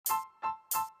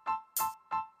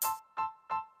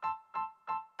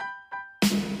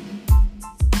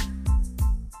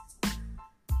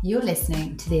You're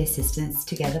listening to the Assistants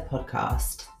Together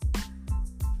podcast.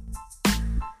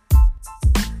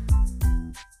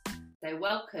 So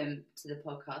welcome to the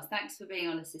podcast. Thanks for being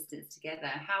on Assistants Together.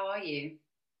 How are you?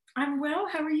 I'm well.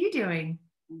 How are you doing?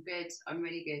 I'm good. I'm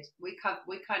really good. We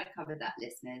kind of covered that,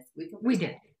 listeners. We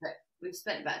did. But we've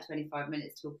spent about 25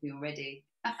 minutes talking already.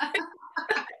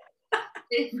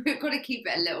 We've got to keep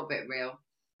it a little bit real.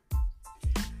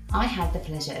 I had the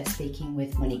pleasure of speaking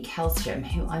with Monique Helstrom,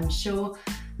 who I'm sure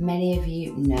many of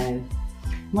you know.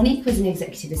 Monique was an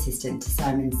executive assistant to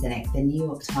Simon Sinek, the New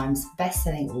York Times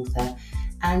best-selling author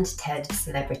and TED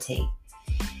celebrity.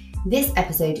 This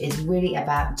episode is really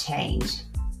about change.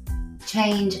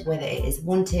 Change, whether it is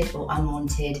wanted or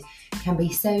unwanted, can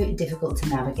be so difficult to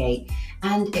navigate,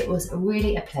 and it was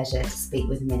really a pleasure to speak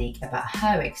with Monique about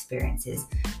her experiences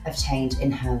of change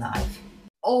in her life.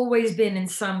 Always been in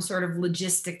some sort of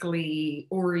logistically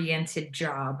oriented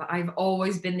job. I've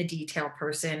always been the detail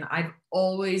person. I've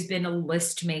always been a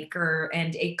list maker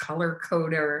and a color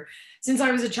coder. Since I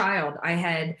was a child, I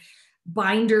had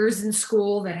binders in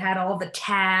school that had all the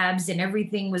tabs and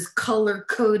everything was color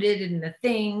coded and the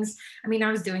things. I mean, I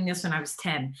was doing this when I was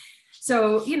 10.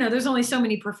 So, there's only so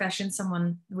many professions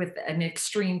someone with an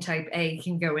extreme type A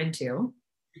can go into.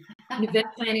 Event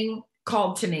planning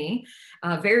called to me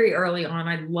very early on.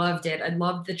 I loved it. I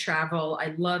loved the travel.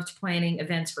 I loved planning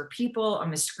events for people.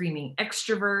 I'm a screaming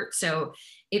extrovert. So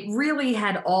it really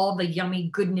had all the yummy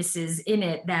goodnesses in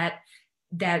it that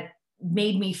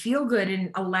made me feel good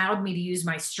and allowed me to use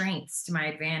my strengths to my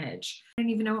advantage. I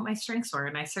didn't even know what my strengths were.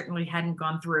 And I certainly hadn't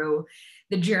gone through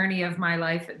the journey of my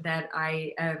life that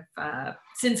I have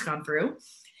since gone through.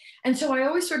 And so I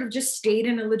always sort of just stayed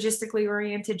in a logistically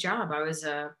oriented job. I was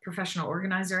a professional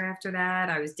organizer after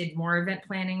that. I did more event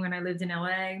planning when I lived in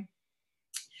LA,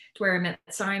 to where I met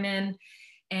Simon.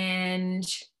 And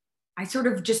I sort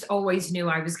of just always knew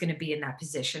I was going to be in that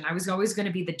position. I was always going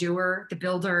to be the doer, the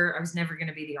builder. I was never going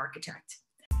to be the architect.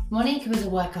 Monique was a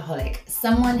workaholic,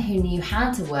 someone who knew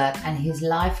how to work and whose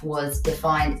life was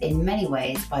defined in many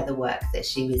ways by the work that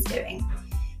she was doing.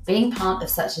 Being part of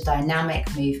such a dynamic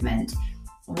movement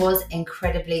was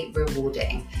incredibly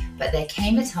rewarding, but there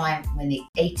came a time when the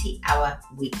 80-hour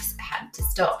weeks had to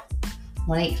stop.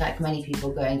 Monique, like many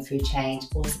people going through change,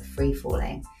 was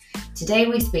free-falling. Today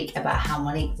we speak about how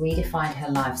Monique redefined her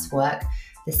life's work,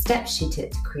 the steps she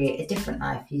took to create a different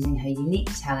life using her unique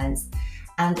talents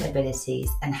and abilities,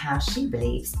 and how she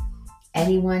believes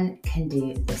anyone can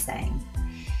do the same.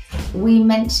 We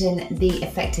mention the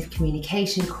effective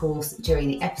communication course during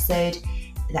the episode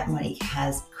that Monique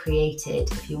has created.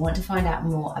 If you want to find out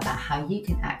more about how you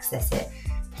can access it,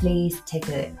 please take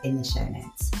a look in the show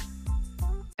notes.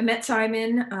 I met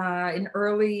Simon in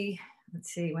early,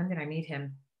 when did I meet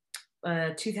him?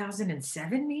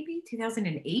 2007, maybe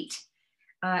 2008.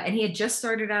 And he had just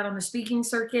started out on the speaking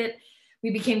circuit.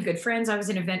 We became good friends. I was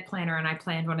an event planner and I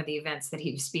planned one of the events that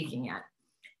he was speaking at.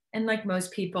 And like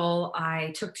most people,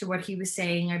 I took to what he was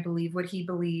saying. I believe what he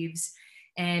believes.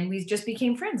 And we just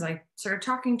became friends. I started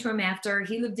talking to him after.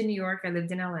 He lived in New York. I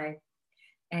lived in LA.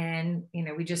 And,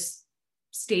 we just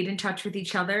stayed in touch with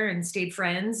each other and stayed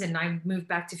friends. And I moved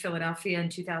back to Philadelphia in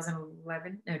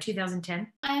 2010.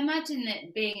 I imagine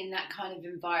that being in that kind of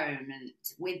environment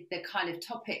with the kind of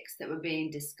topics that were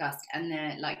being discussed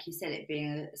and like you said, it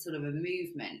being a sort of a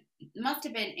movement, must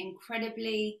have been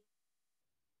incredibly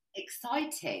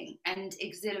exciting and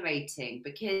exhilarating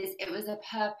because it was a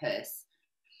purpose.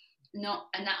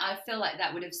 And I feel like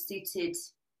that would have suited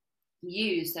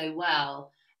you so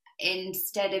well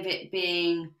instead of it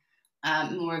being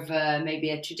more of maybe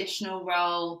a traditional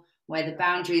role where the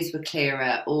boundaries were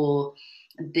clearer, or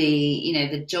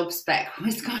the job spec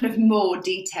was kind of more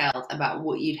detailed about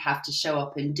what you'd have to show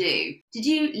up and do. Did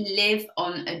you live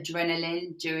on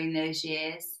adrenaline during those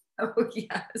years? Oh,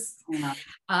 yes. Yeah.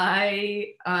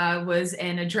 I was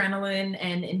an adrenaline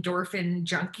and endorphin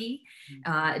junkie,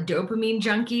 dopamine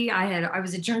junkie. I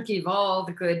was a junkie of all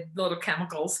the good little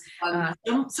chemicals,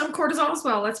 some cortisol as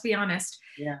well, let's be honest.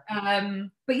 Yeah.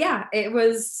 But yeah, it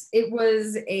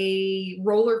was a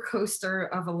roller coaster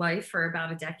of a life for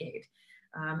about a decade.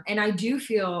 And I do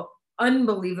feel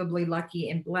unbelievably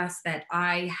lucky and blessed that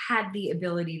I had the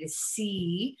ability to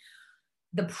see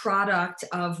the product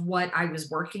of what I was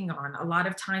working on. A lot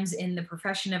of times in the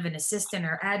profession of an assistant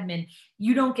or admin,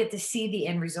 you don't get to see the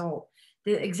end result.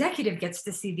 The executive gets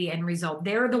to see the end result.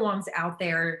 They're the ones out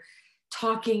there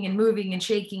talking and moving and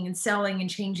shaking and selling and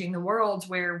changing the world,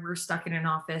 where we're stuck in an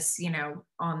office,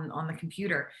 on the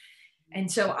computer. And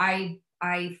so I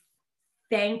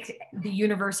thank the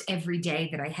universe every day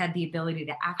that I had the ability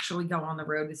to actually go on the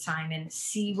road with Simon,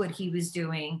 see what he was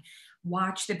doing,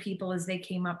 watch the people as they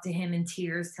came up to him in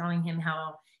tears, telling him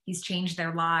how he's changed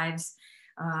their lives,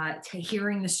 to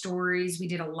hearing the stories. We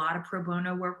did a lot of pro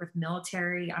bono work with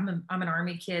military. I'm an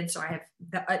Army kid, so I have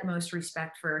the utmost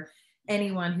respect for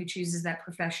anyone who chooses that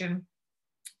profession.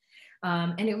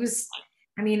 And it was,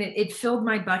 I mean, it filled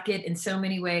my bucket in so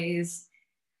many ways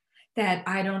that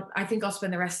I think I'll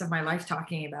spend the rest of my life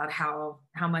talking about how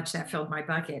much that filled my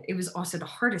bucket. It was also the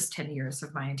hardest 10 years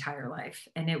of my entire life.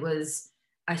 And it was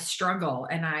a struggle,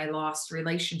 and I lost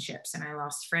relationships, and I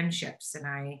lost friendships, and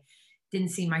I didn't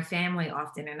see my family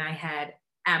often. And I had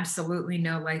absolutely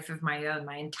no life of my own.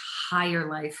 My entire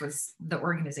life was the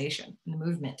organization and the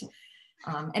movement.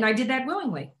 And I did that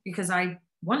willingly because I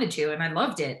wanted to, and I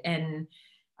loved it. And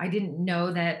I didn't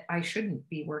know that I shouldn't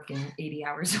be working 80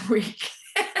 hours a week.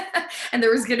 And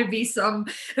there was going to be some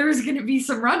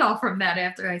runoff from that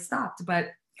after I stopped, but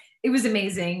it was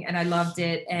amazing and I loved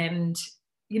it. And,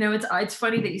 you know, it's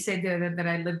funny that you say that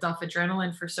I lived off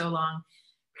adrenaline for so long,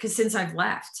 because since I've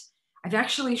left, I've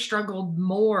actually struggled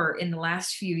more in the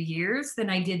last few years than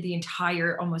I did the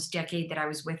entire almost decade that I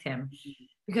was with him,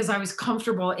 because I was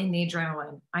comfortable in the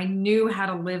adrenaline. I knew how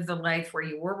to live the life where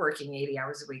you were working 80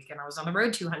 hours a week and I was on the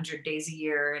road 200 days a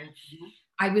year. And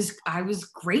I was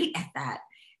great at that.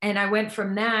 And I went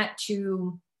from that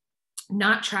to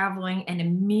not traveling and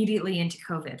immediately into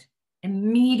COVID,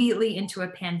 immediately into a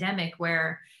pandemic,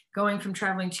 where going from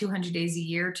traveling 200 days a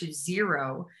year to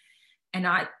zero. And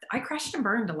I crashed and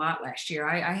burned a lot last year.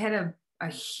 I had a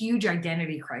huge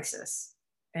identity crisis,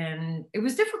 and it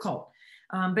was difficult.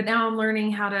 But now I'm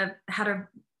learning how to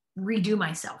redo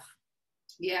myself.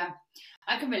 Yeah,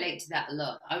 I can relate to that a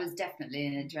lot. I was definitely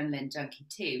an adrenaline junkie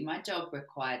too. My job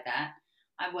required that.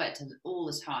 I worked all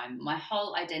the time. My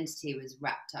whole identity was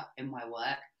wrapped up in my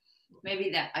work. Maybe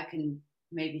that I can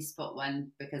spot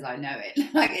one because I know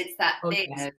it. Like, it's that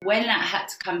thing. Yes. When that had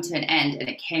to come to an end, and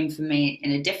it came for me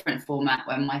in a different format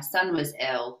when my son was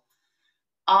ill,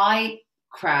 I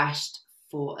crashed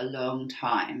for a long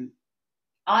time.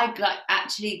 I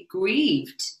actually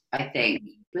grieved, I think.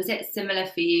 Was it similar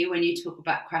for you when you talk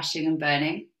about crashing and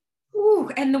burning?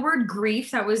 Ooh, and the word grief,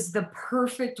 that was the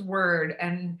perfect word.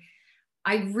 And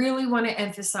I really want to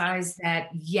emphasize that,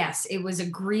 yes, it was a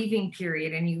grieving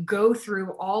period, and you go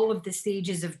through all of the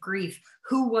stages of grief.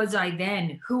 Who was I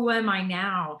then? Who am I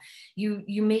now? You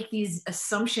make these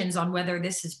assumptions on whether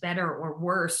this is better or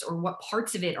worse, or what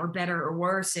parts of it are better or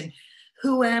worse. And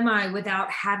who am I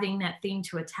without having that thing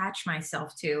to attach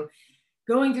myself to?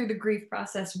 Going through the grief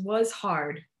process was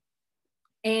hard.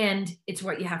 And it's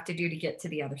what you have to do to get to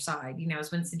the other side. You know, as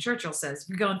Winston Churchill says, if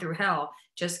you're going through hell,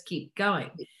 just keep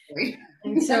going.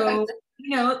 And so,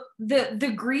 you know,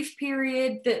 the grief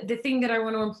period, the thing that I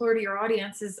want to implore to your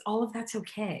audience is all of that's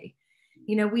okay.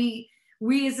 You know, we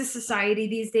as a society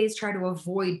these days try to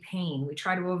avoid pain. We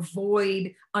try to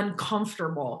avoid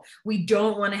uncomfortable. We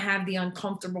don't want to have the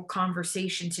uncomfortable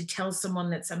conversation to tell someone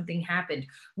that something happened.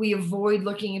 We avoid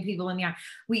looking at people in the eye.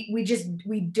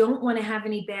 We don't want to have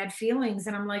any bad feelings.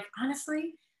 And I'm like,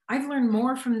 honestly, I've learned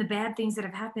more from the bad things that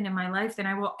have happened in my life than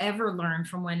I will ever learn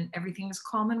from when everything is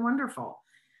calm and wonderful.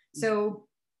 So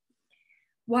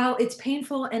while it's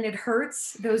painful and it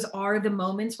hurts, those are the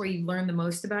moments where you learn the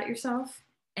most about yourself,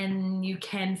 and you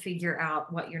can figure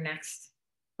out what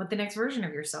the next version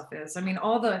of yourself is. I mean,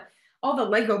 all the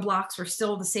Lego blocks were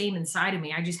still the same inside of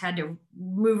me. I just had to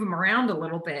move them around a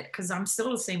little bit because I'm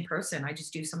still the same person. I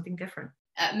just do something different.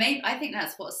 I think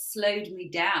that's what slowed me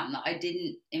down, that I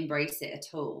didn't embrace it at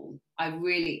all. I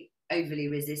really overly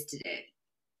resisted it.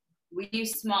 Were you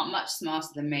much smarter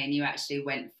than me, and you actually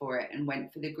went for it and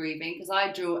went for the grieving? Because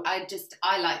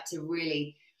I like to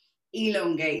really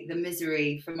elongate the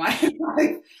misery for my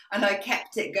life, and I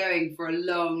kept it going for a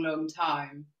long, long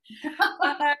time.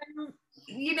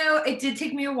 You know, it did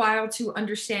take me a while to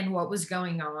understand what was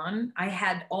going on. I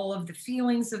had all of the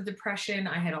feelings of depression.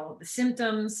 I had all of the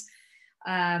symptoms.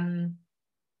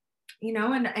 You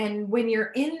know, and when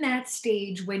you're in that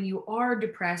stage, when you are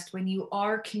depressed, when you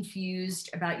are confused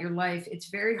about your life, it's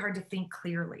very hard to think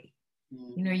clearly.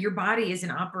 You know, your body isn't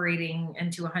operating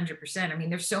into 100%. I mean,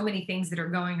 there's so many things that are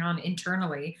going on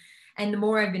internally. And the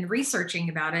more I've been researching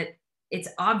about it, it's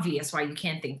obvious why you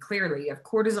can't think clearly. You have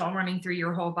cortisol running through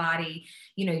your whole body.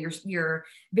 You know, your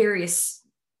various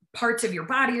parts of your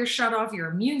body are shut off.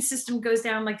 Your immune system goes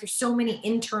down. Like, there's so many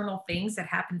internal things that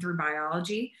happen through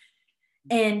biology,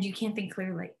 and you can't think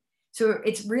clearly. So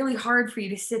it's really hard for you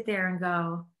to sit there and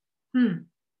go, I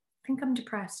think I'm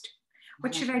depressed.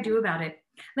 What should I do about it?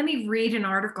 Let me read an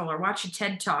article or watch a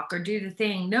TED Talk or do the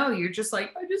thing. No, you're just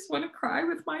like, I just want to cry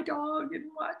with my dog and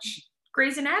watch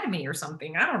Grey's Anatomy or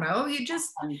something. I don't know. You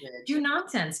just do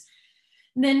nonsense.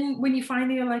 And then when you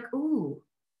find it, you're like, ooh,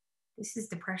 this is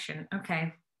depression.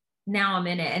 Okay, now I'm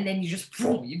in it. And then you just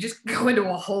go into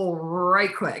a hole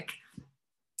right quick.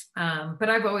 But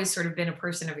I've always sort of been a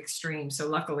person of extreme. So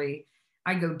luckily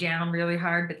I go down really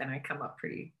hard, but then I come up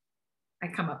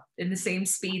in the same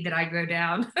speed that I go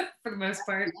down for the most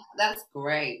part. That's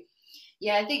great.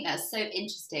 Yeah, I think that's so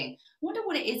interesting. I wonder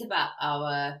what it is about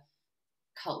our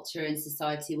culture and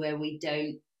society where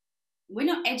we're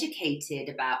not educated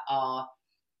about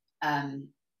um,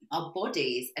 our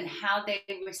bodies and how they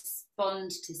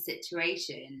respond to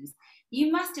situations.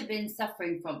 You must have been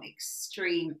suffering from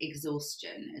extreme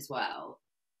exhaustion as well,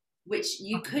 which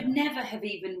you could never have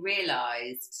even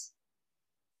realized,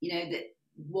 that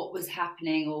what was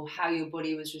happening or how your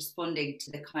body was responding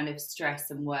to the kind of stress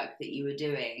and work that you were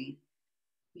doing.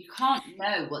 You can't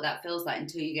know what that feels like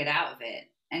until you get out of it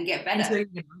and get better.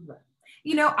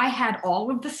 I had all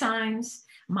of the signs.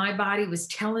 My body was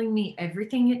telling me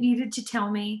everything it needed to tell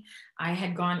me. I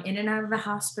had gone in and out of the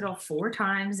hospital 4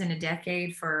 times in a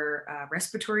decade for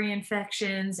respiratory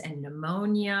infections and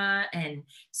pneumonia and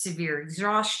severe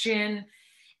exhaustion.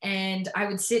 And I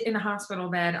would sit in a hospital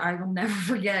bed. I will never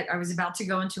forget. I was about to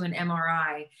go into an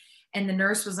MRI, and the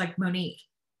nurse was like, Monique,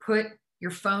 put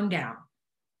your phone down.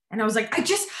 And I was like,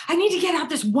 I need to get out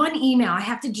this one email. I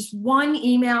have to just one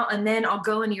email, and then I'll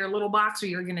go into your little box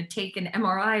where you're going to take an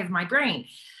MRI of my brain.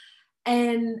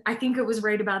 And I think it was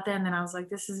right about then that I was like,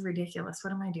 this is ridiculous.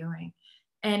 What am I doing?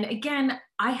 And again,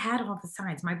 I had all the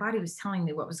signs. My body was telling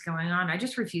me what was going on. I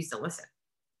just refused to listen.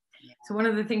 Yeah. So one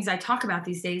of the things I talk about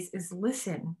these days is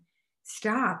listen.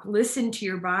 Stop. Listen to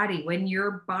your body. When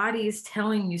your body is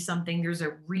telling you something, there's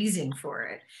a reason for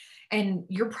it. And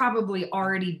you're probably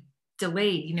already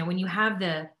delayed. When you have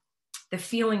the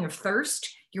feeling of thirst,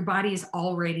 your body is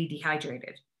already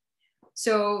dehydrated.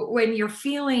 So when you're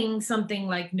feeling something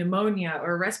like pneumonia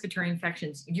or respiratory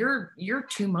infections, you're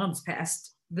 2 months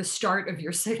past the start of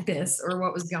your sickness or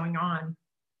what was going on.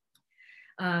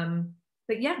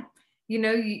 But yeah,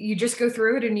 you just go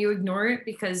through it and you ignore it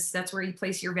because that's where you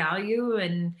place your value.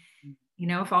 And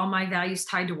if all my value's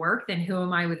tied to work, then who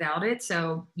am I without it?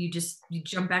 So you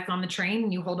jump back on the train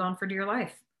and you hold on for dear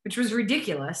life, which was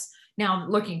ridiculous now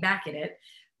looking back at it.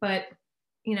 But,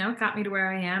 it got me to where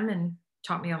I am and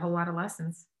taught me a whole lot of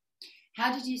lessons.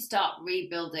 How did you start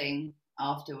rebuilding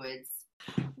afterwards?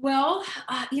 Well,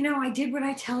 I did what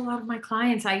I tell a lot of my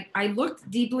clients. I looked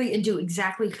deeply into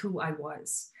exactly who I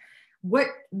was. What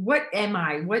am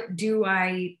I? What do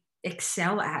I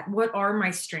excel at? What are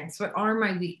my strengths? What are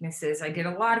my weaknesses? I did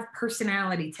a lot of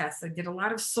personality tests. I did a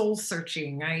lot of soul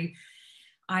searching.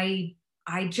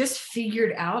 I just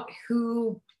figured out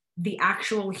who the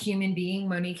actual human being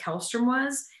Monique Helstrom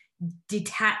was,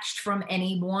 detached from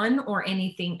anyone or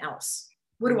anything else.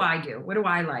 What do I do? What do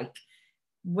I like?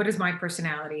 What is my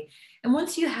personality? And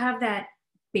once you have that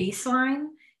baseline,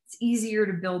 it's easier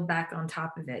to build back on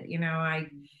top of it.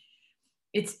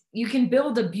 You can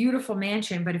build a beautiful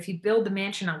mansion, but if you build the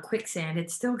mansion on quicksand,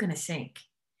 it's still going to sink.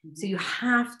 Mm-hmm. So you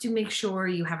have to make sure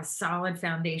you have a solid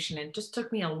foundation. It just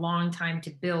took me a long time to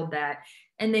build that.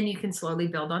 And then you can slowly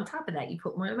build on top of that. You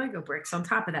put more Lego bricks on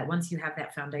top of that once you have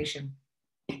that foundation.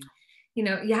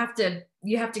 You have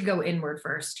to go inward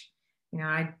first.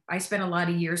 I spent a lot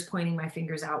of years pointing my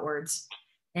fingers outwards.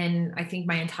 And I think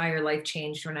my entire life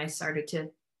changed when I started to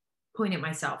point at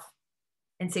myself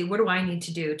and say, what do I need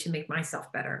to do to make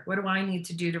myself better? What do I need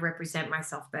to do to represent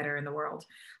myself better in the world?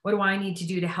 What do I need to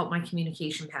do to help my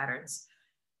communication patterns?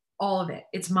 All of it.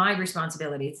 It's my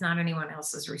responsibility. It's not anyone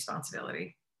else's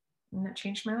responsibility. And that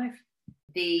changed my life.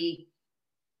 The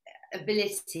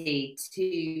ability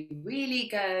to really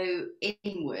go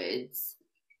inwards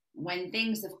when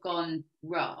things have gone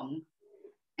wrong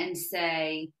and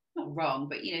say, not wrong,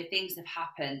 but things have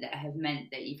happened that have meant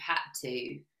that you've had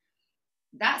to.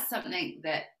 That's something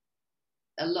that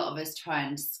a lot of us try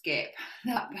and skip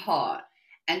that part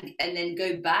and then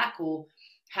go back or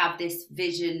have this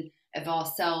vision of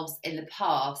ourselves in the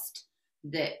past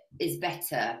that is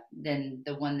better than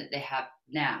the one that they have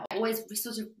now. Always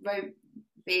sort of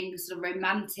being sort of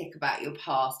romantic about your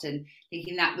past and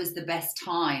thinking that was the best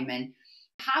time, and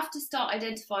have to start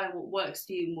identifying what works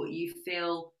for you and what you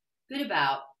feel good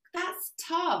about. That's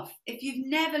tough if you've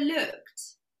never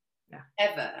looked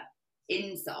ever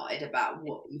inside about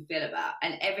what you feel about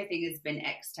and everything has been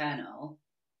external.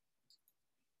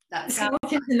 That's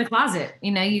skeletons in the closet.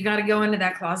 You got to go into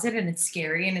that closet, and it's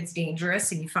scary and it's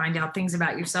dangerous, and you find out things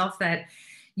about yourself that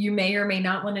you may or may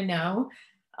not want to know.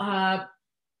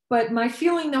 But my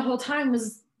feeling the whole time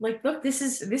was, Like, look, this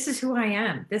is who I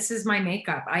am. This is my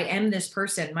makeup. I am this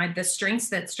person. The strengths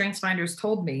that strengths finders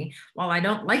told me, while I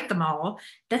don't like them all,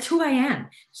 that's who I am.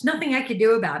 There's nothing I could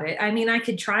do about it. I mean, I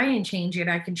could try and change it.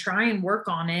 I could try and work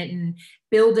on it and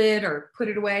build it or put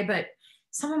it away, but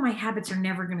some of my habits are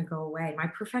never going to go away. My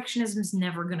perfectionism is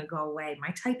never going to go away. My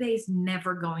type A is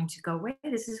never going to go away.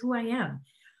 This is who I am.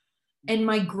 And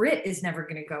my grit is never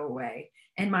going to go away.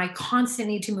 And my constant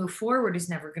need to move forward is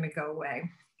never going to go away.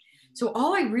 So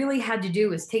all I really had to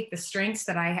do was take the strengths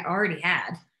that I already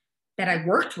had, that I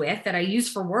worked with, that I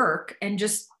used for work, and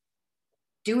just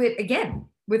do it again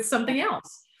with something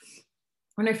else.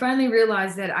 When I finally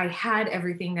realized that I had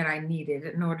everything that I needed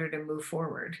in order to move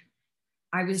forward,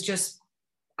 I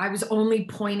was only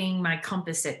pointing my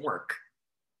compass at work.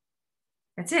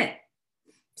 That's it.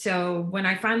 So when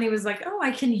I finally was like, oh,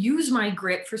 I can use my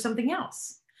grit for something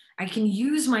else. I can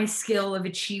use my skill of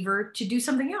achiever to do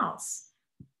something else.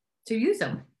 To use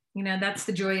them. That's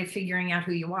the joy of figuring out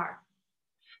who you are.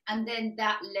 And then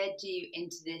that led you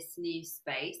into this new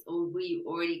space, or were you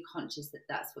already conscious that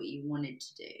that's what you wanted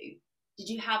to do? Did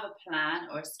you have a plan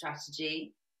or a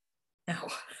strategy? No.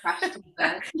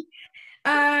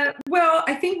 Well,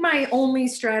 I think my only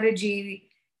strategy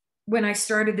when I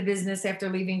started the business after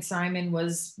leaving Simon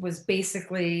was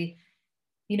basically,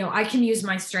 I can use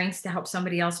my strengths to help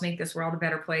somebody else make this world a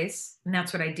better place. And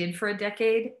that's what I did for a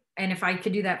decade. And if I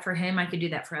could do that for him, I could do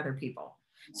that for other people.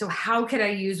 So how could I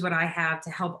use what I have to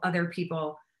help other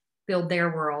people build their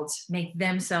worlds, make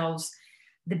themselves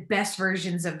the best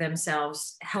versions of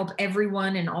themselves, help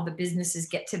everyone and all the businesses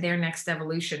get to their next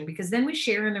evolution? Because then we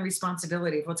share in the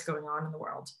responsibility of what's going on in the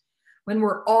world. When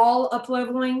we're all up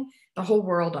leveling, the whole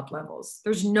world up levels.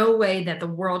 There's no way that the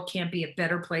world can't be a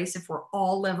better place if we're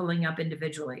all leveling up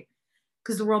individually,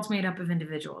 because the world's made up of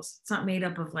individuals. It's not made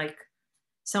up of like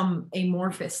some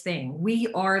amorphous thing. We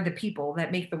are the people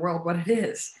that make the world what it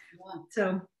is. Yeah.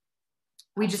 So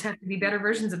we just have to be better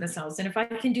versions of ourselves. And if I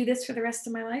can do this for the rest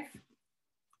of my life,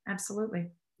 absolutely,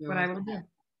 what I will do.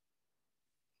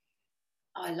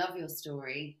 I love your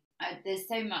story. There's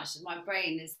so much. My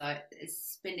brain is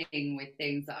spinning with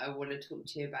things that I want to talk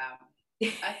to you about. I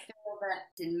feel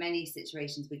that in many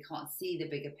situations we can't see the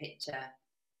bigger picture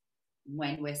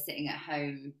when we're sitting at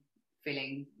home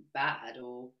feeling bad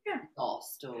or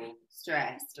lost or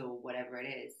stressed or whatever it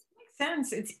is. Makes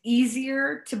sense. It's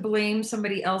easier to blame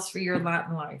somebody else for your lot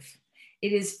in life.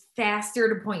 It is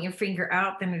faster to point your finger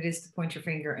out than it is to point your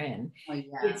finger in. Oh,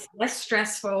 yeah. It's less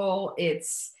stressful.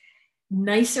 It's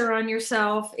nicer on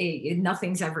yourself.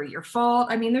 Nothing's ever your fault.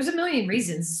 I mean, there's a million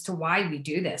reasons as to why we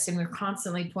do this, and we're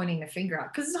constantly pointing the finger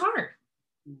out because it's hard.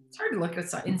 It's hard to look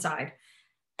inside,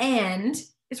 and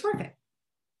it's worth it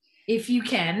if you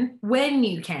can, when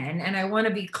you can. And I want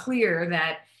to be clear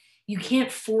that you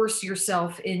can't force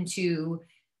yourself into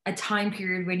a time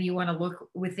period when you want to look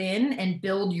within and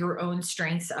build your own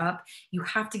strengths up. You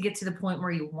have to get to the point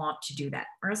where you want to do that,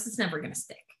 or else it's never going to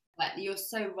stick. But you're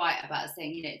so right about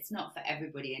saying, it's not for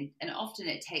everybody. And often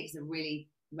it takes a really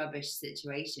rubbish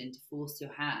situation to force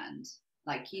your hand.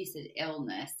 Like you said,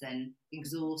 illness and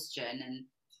exhaustion and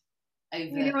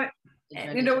over. You know what?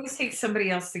 It always takes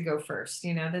somebody else to go first.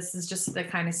 This is just the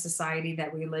kind of society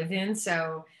that we live in.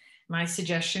 So my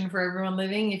suggestion for everyone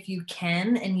living, if you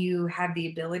can and you have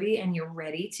the ability and you're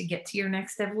ready to get to your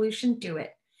next evolution, do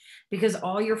it. Because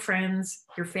all your friends,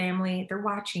 your family, they're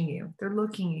watching you. They're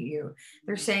looking at you.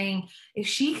 They're saying, if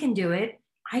she can do it,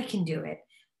 I can do it.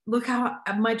 Look how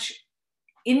much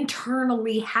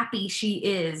internally happy she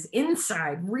is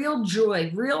inside, real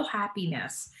joy, real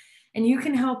happiness. And you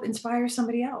can help inspire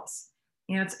somebody else.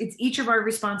 It's each of our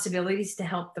responsibilities to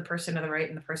help the person to the right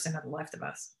and the person to the left of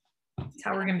us. That's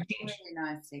how we're going to change. Really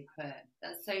nicely put.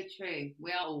 That's so true.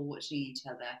 We are all watching each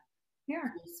other. Yeah.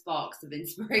 Sparks of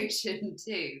inspiration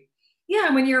too.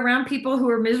 Yeah, when you're around people who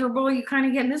are miserable, you kind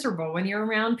of get miserable. When you're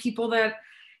around people that,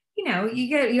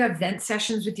 you have vent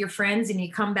sessions with your friends and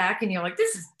you come back and you're like,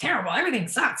 this is terrible. Everything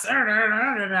sucks.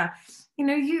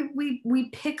 We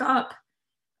pick up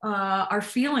our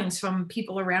feelings from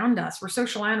people around us. We're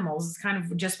social animals. It's kind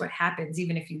of just what happens.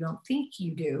 Even if you don't think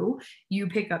you do, you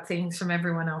pick up things from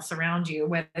everyone else around you,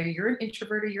 whether you're an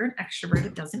introvert or you're an extrovert,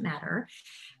 it doesn't matter.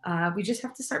 We just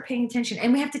have to start paying attention,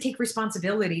 and we have to take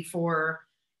responsibility for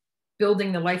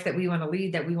building the life that we want to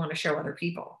lead, that we want to show other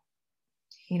people,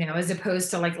 as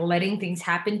opposed to like letting things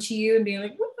happen to you and being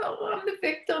like, well, I'm the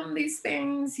victim of these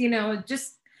things,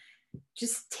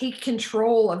 just take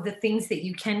control of the things that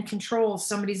you can control.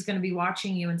 Somebody's going to be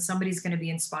watching you and somebody's going to be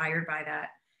inspired by that.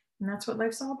 And that's what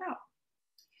life's all about.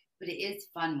 But it is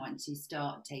fun once you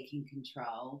start taking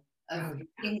control of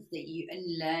things that you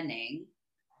and learning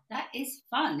That is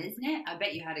fun, isn't it? I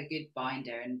bet you had a good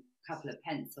binder and a couple of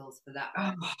pencils for that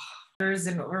one. Oh,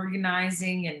 and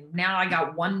organizing, and now I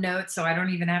got OneNote, so I don't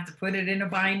even have to put it in a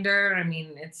binder. I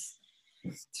mean, it's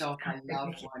Stop. I love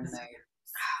OneNote.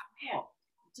 Stop.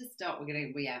 Just stop.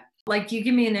 Like, you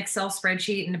give me an Excel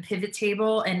spreadsheet and a pivot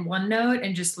table and OneNote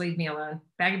and just leave me alone.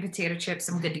 Bag of potato chips,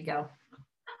 I'm good to go.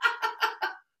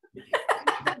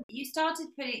 You started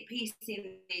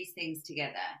piecing these things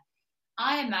together.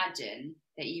 I imagine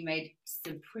that you made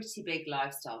some pretty big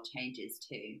lifestyle changes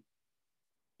too,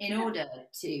 in order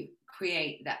to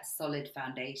create that solid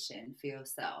foundation for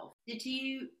yourself. Did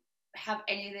you have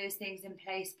any of those things in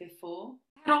place before?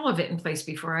 I had all of it in place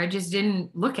before. I just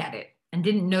didn't look at it and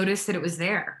didn't notice that it was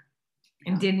there,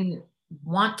 and didn't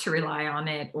want to rely on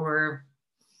it, or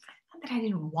not that I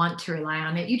didn't want to rely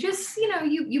on it. You just,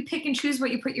 you pick and choose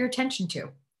what you put your attention to.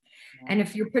 And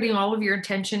if you're putting all of your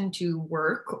attention to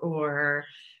work or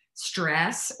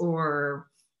stress or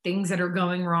things that are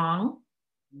going wrong,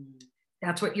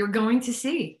 that's what you're going to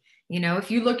see.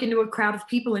 If you look into a crowd of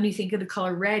people and you think of the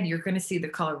color red, you're going to see the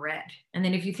color red. And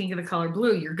then if you think of the color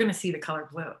blue, you're going to see the color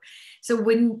blue. So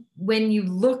when you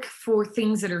look for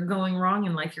things that are going wrong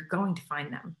in life, you're going to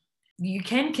find them. You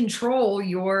can control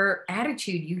your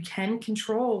attitude. You can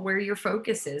control where your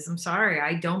focus is. I'm sorry.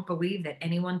 I don't believe that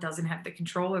anyone doesn't have the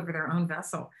control over their own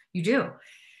vessel. You do.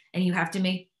 And you have to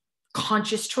make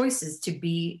conscious choices to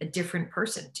be a different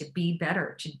person, to be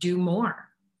better, to do more.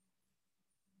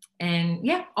 And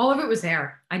yeah, all of it was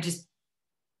there. I just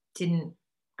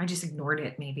ignored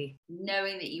it, maybe.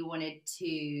 Knowing that you wanted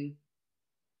to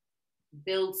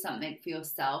build something for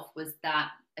yourself, was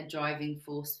that a driving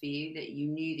force for you, that you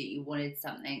knew that you wanted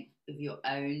something of your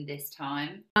own this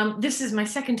time? This is my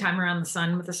second time around the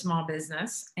sun with a small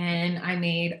business, and I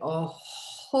made a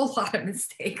whole lot of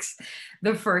mistakes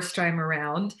the first time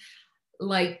around,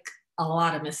 like a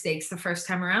lot of mistakes the first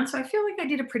time around. So I feel like I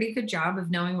did a pretty good job of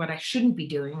knowing what I shouldn't be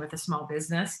doing with a small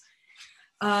business.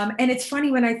 And it's funny,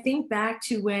 when I think back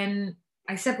to when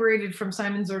I separated from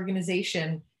Simon's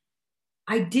organization,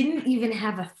 I didn't even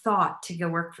have a thought to go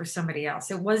work for somebody else.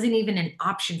 It wasn't even an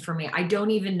option for me. I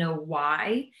don't even know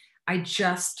why. I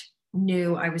just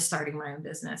knew I was starting my own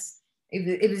business.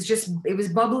 It was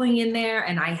bubbling in there,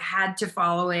 and I had to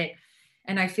follow it.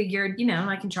 And I figured,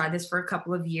 I can try this for a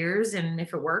couple of years, and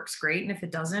if it works, great. And if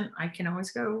it doesn't, I can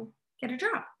always go get a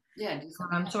job. Yeah.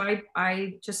 So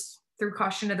I just threw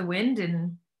caution to the wind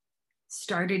and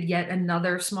started yet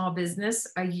another small business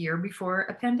a year before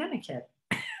a pandemic hit,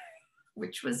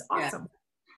 which was awesome. Yeah.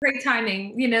 Great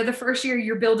timing. The first year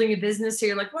you're building a business, so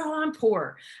you're like, well, I'm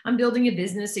poor. I'm building a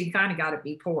business, so you kind of got to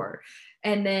be poor.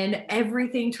 And then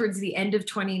everything towards the end of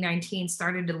 2019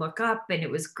 started to look up, and it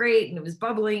was great, and it was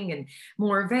bubbling, and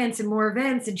more events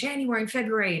in January and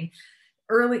February, and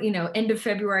early, end of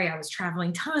February, I was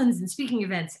traveling tons and speaking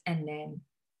events, and then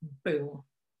boom,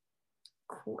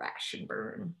 crash and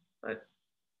burn. But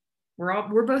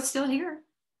we're both still here.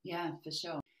 Yeah, for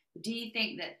sure. Do you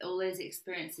think that all those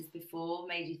experiences before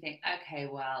made you think, okay,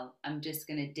 well, I'm just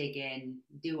going to dig in,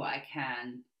 do what I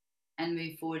can, and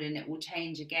move forward, and it will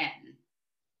change again?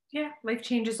 Yeah, life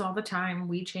changes all the time.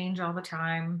 We change all the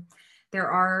time.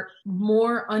 There are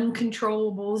more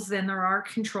uncontrollables than there are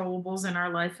controllables in our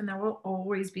life, and that will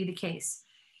always be the case.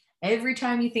 Every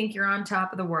time you think you're on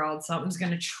top of the world, something's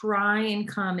going to try and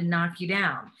come and knock you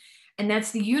down. And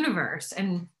that's the universe.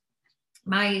 And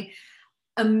my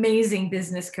amazing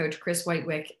business coach, Chris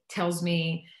Whitewick, tells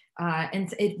me,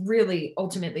 and it really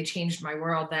ultimately changed my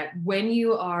world, that when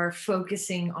you are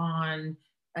focusing on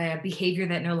a behavior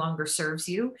that no longer serves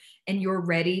you, and you're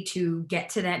ready to get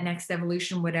to that next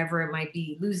evolution, whatever it might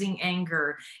be, losing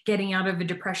anger, getting out of a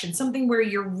depression, something where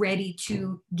you're ready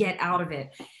to get out of it,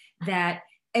 that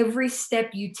every step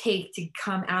you take to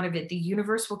come out of it, the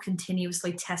universe will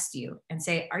continuously test you and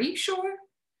say, are you sure?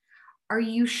 Are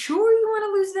you sure you want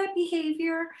to lose that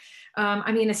behavior?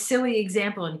 A silly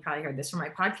example, and you probably heard this from my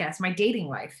podcast, my dating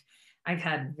life. I've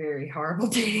had a very horrible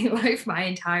dating life my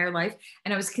entire life,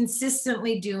 and I was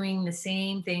consistently doing the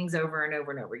same things over and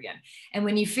over and over again. And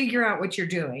when you figure out what you're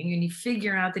doing, and you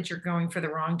figure out that you're going for the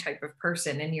wrong type of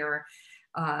person, and you're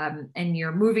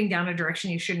moving down a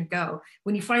direction you shouldn't go,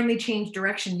 when you finally change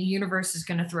direction, the universe is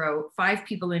going to throw 5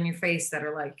 people in your face that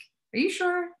are like, are you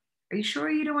sure? Are you sure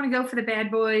you don't want to go for the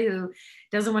bad boy who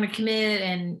doesn't want to commit,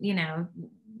 and,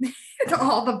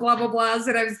 all the blah, blah, blahs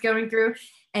that I was going through?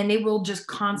 And they will just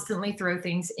constantly throw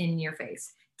things in your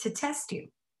face to test you.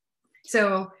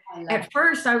 So at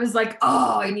first I was like,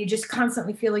 oh, and you just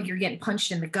constantly feel like you're getting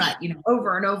punched in the gut,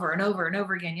 over and over and over and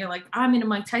over again. You're like, I'm in a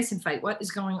Mike Tyson fight. What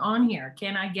is going on here?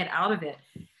 Can I get out of it?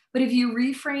 But if you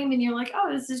reframe and you're like,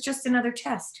 oh, this is just another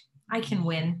test, I can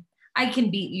win, I can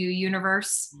beat you,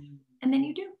 universe. And then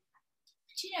you do.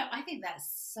 Do you know, I think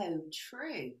that's so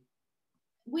true.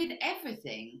 With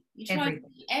everything, you try Everything. to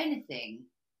do anything.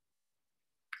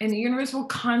 And the universe will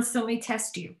constantly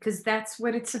test you because that's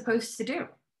what it's supposed to do.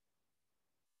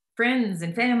 Friends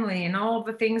and family and all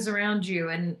the things around you.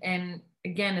 And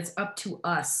again, it's up to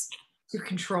us to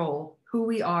control who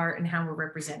we are and how we're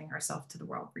representing ourselves to the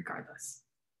world, regardless.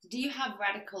 Do you have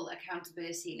radical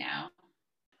accountability now?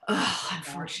 Oh,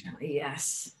 unfortunately,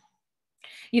 yes.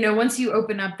 You know, once you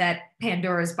open up that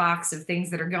Pandora's box of things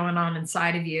that are going on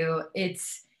inside of you,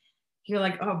 you're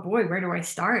like, oh boy, where do I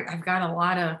start? I've got a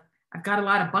lot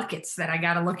of buckets that I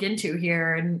got to look into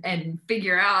here and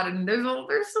figure out. And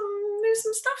there's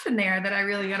some stuff in there that I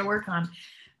really got to work on.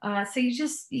 So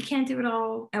you can't do it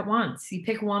all at once. You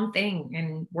pick one thing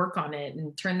and work on it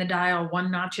and turn the dial one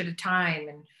notch at a time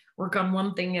and work on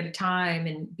one thing at a time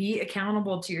and be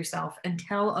accountable to yourself and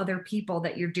tell other people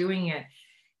that you're doing it.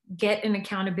 Get an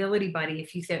accountability buddy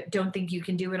if you don't think you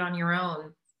can do it on your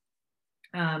own.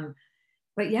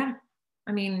 But yeah,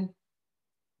 I mean,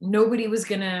 nobody was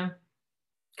going to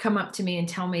come up to me and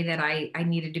tell me that I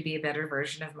needed to be a better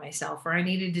version of myself, or I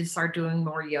needed to start doing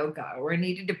more yoga, or I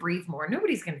needed to breathe more.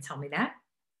 Nobody's going to tell me that.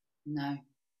 No.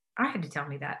 I had to tell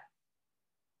me that.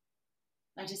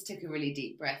 I just took a really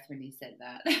deep breath when you said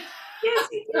that. Yes,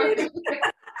 you did.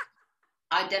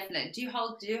 I definitely. Do you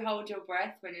hold your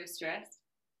breath when you're stressed?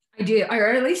 I do,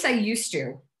 or at least I used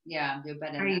to. Yeah, you're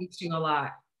better. I used to a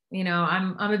lot. You know,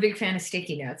 I'm a big fan of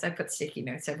sticky notes. I put sticky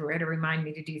notes everywhere to remind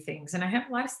me to do things. And I have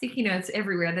a lot of sticky notes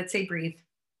everywhere that say breathe.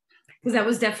 Because that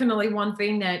was definitely one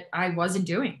thing that I wasn't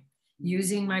doing,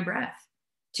 using my breath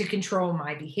to control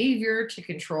my behavior, to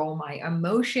control my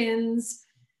emotions,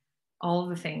 all of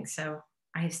the things. So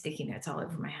I have sticky notes all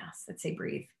over my house that say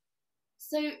breathe.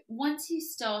 So once you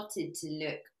started to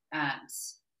look at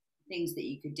things that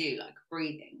you could do, like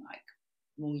breathing, like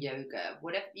more yoga,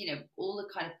 whatever, you know, all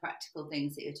the kind of practical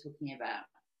things that you're talking about.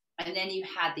 And then you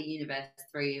had the universe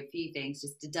throw you a few things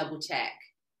just to double check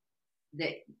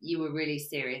that you were really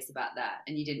serious about that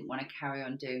and you didn't want to carry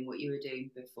on doing what you were doing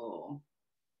before.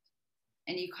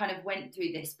 And you kind of went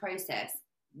through this process.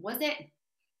 Were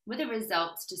the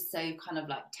results just so kind of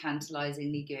like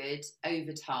tantalizingly good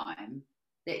over time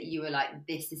that you were like,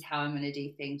 this is how I'm going to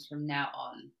do things from now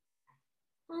on?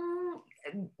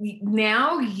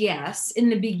 Now, yes. In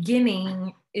the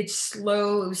beginning, it's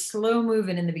slow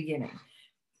moving in the beginning.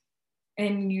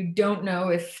 And you don't know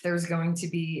if there's going to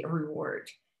be a reward.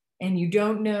 And you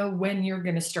don't know when you're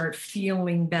going to start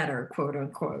feeling better, quote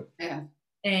unquote. Yeah.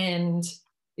 And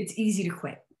it's easy to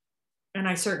quit. And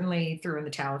I certainly threw in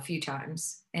the towel a few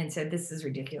times and said, this is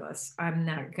ridiculous. I'm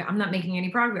not making any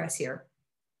progress here.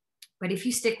 But if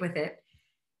you stick with it,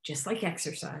 just like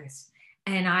exercise,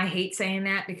 and I hate saying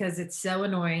that because it's so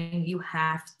annoying, you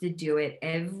have to do it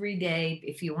every day.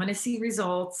 If you want to see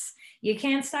results, you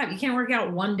can't stop. You can't work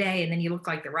out one day and then you look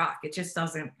like The Rock. It just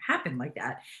doesn't happen like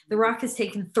that. The Rock has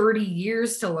taken 30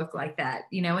 years to look like that,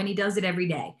 you know, and he does it every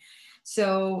day.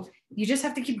 So you just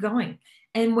have to keep going.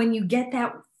 And when you get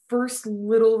that first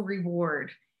little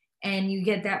reward and you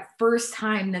get that first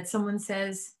time that someone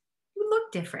says, you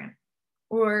look different,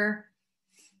 or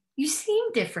you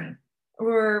seem different,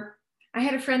 or I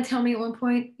had a friend tell me at one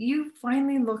point, you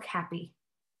finally look happy.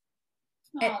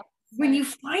 When you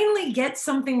finally get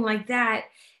something like that,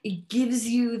 it gives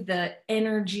you the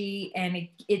energy and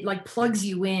it like plugs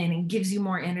you in and gives you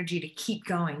more energy to keep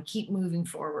going, keep moving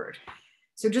forward.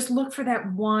 So just look for that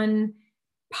one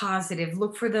positive,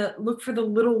 look for the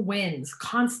little wins,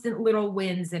 constant little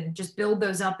wins, and just build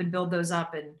those up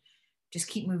and just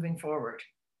keep moving forward.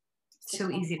 It's so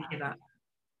easy to give up.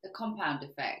 The compound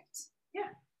effect. Yeah.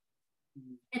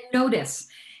 And notice,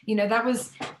 you know, that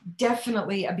was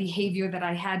definitely a behavior that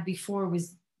I had before,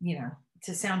 was, you know,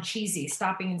 to sound cheesy,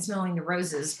 stopping and smelling the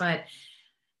roses, but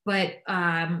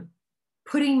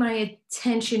putting my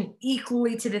attention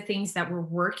equally to the things that were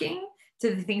working,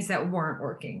 to the things that weren't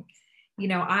working. You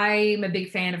know, I'm a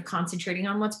big fan of concentrating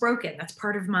on what's broken. That's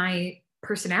part of my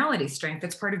personality strength.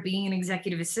 That's part of being an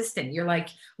executive assistant. You're like,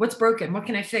 what's broken? What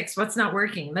can I fix? What's not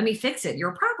working? Let me fix it. You're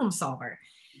a problem solver.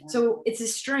 Yeah. So it's a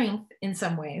strength in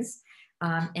some ways,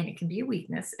 and it can be a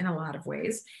weakness in a lot of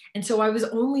ways. And so I was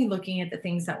only looking at the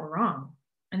things that were wrong.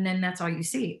 And then that's all you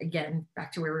see. Again,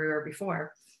 back to where we were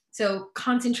before. So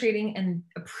concentrating and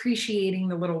appreciating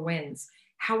the little wins,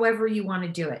 however you want to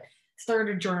do it. Start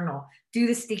a journal, do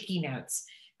the sticky notes.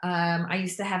 I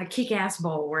used to have a kick-ass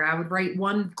bowl where I would write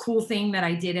one cool thing that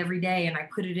I did every day and I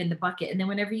put it in the bucket. And then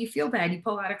whenever you feel bad, you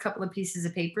pull out a couple of pieces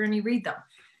of paper and you read them.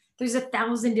 There's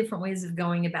 1,000 different ways of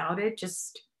going about it.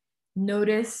 Just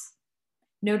notice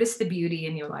the beauty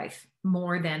in your life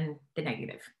more than the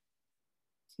negative.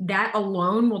 That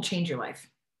alone will change your life.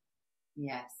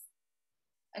 Yes.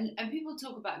 And people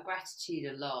talk about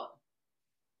gratitude a lot.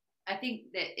 I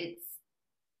think that it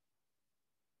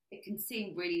can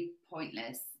seem really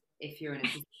pointless if you're in a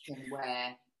position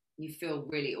where you feel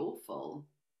really awful.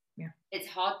 Yeah. It's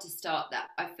hard to start that.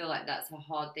 I feel like that's a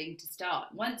hard thing to start.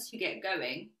 Once you get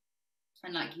going,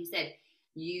 and like you said,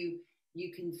 you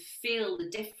can feel the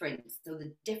difference. So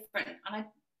the different, and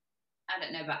I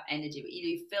don't know about energy, but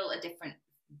you feel a different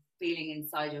feeling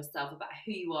inside yourself about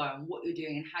who you are and what you're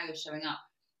doing and how you're showing up.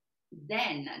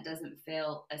 Then that doesn't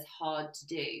feel as hard to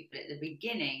do. But at the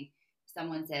beginning,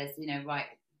 someone says, write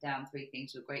down 3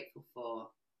 things you're grateful for.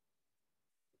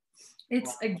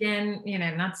 It's, again,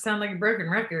 not to sound like a broken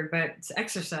record, but it's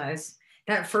exercise.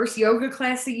 That first yoga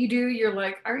class that you do, you're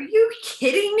like, are you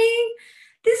kidding me?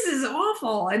 This is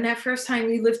awful. And that first time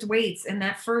you lift weights, and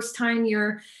that first time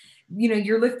you're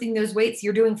lifting those weights,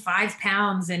 you're doing 5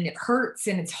 pounds, and it hurts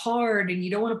and it's hard and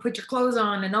you don't want to put your clothes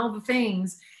on and all the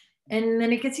things. And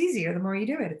then it gets easier the more you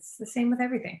do it. It's the same with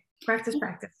everything. Practice.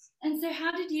 And so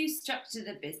how did you structure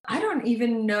the business? I don't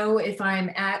even know if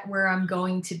I'm at where I'm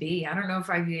going to be. I don't know if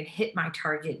I've even hit my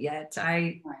target yet.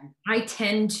 I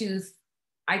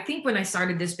think when I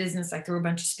started this business, I threw a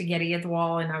bunch of spaghetti at the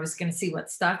wall and I was going to see what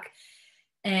stuck.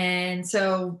 And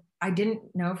so I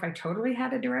didn't know if I totally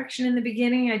had a direction in the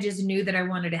beginning. I just knew that I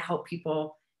wanted to help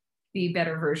people be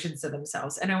better versions of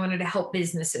themselves. And I wanted to help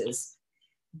businesses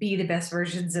be the best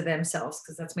versions of themselves,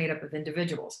 because that's made up of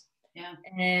individuals. Yeah.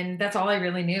 And that's all I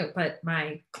really knew. But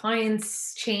my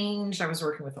clients changed. I was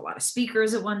working with a lot of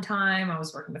speakers at one time. I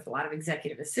was working with a lot of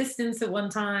executive assistants at one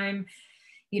time.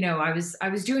 I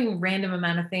was doing random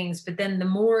amount of things, but then the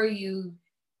more you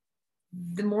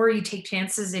take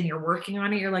chances and you're working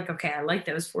on it, you're like, okay, I like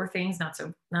those 4 things. Not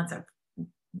so,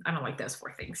 I don't like those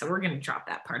 4 things. So we're going to drop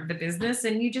that part of the business,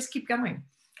 and you just keep going.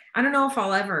 I don't know if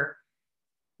I'll ever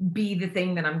be the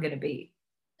thing that I'm going to be.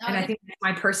 And I think that's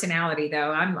my personality,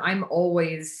 though. I'm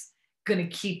always going to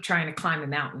keep trying to climb a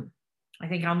mountain. I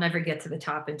think I'll never get to the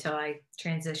top until I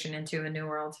transition into a new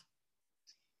world.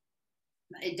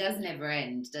 It does never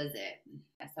end, does it?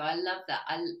 So I love that.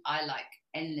 I like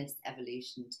endless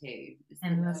evolution too. It's the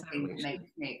thing that makes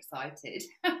me excited.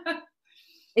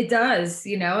 It does,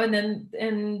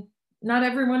 and not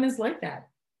everyone is like that.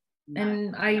 No.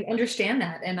 And I understand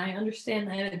that. And I understand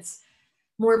that it's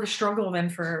more of a struggle than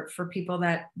for people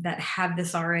that have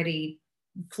this already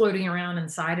floating around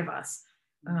inside of us.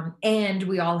 And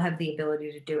we all have the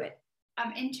ability to do it.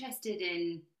 I'm interested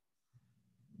in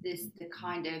the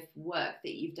kind of work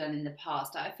that you've done in the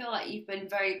past. I feel like you've been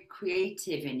very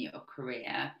creative in your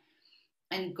career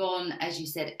and gone, as you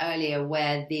said earlier,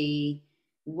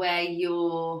 where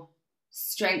your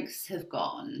strengths have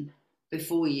gone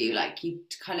before you. Like you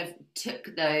kind of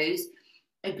took those,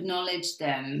 acknowledged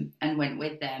them, and went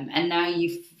with them. And now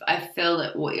I feel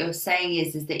that what you're saying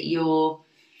is that you're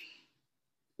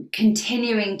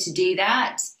continuing to do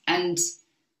that and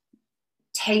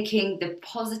taking the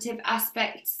positive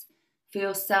aspects for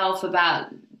yourself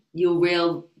about your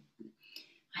real,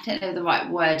 I don't know the right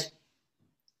word,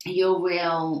 your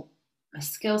real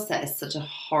skill set is such a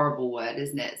horrible word,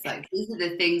 isn't it? It's like, these are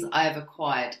the things I have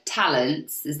acquired.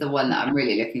 Talents is the one that I'm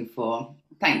really looking for.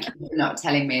 Thank you for not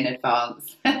telling me in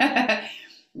advance.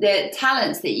 The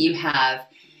talents that you have,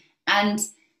 and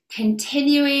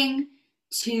continuing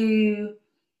to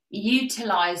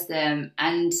utilize them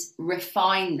and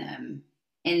refine them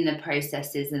in the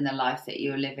processes in the life that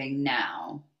you're living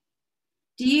now.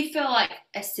 Do you feel like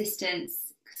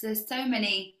assistance, because there's so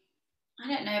many, I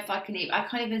don't know if I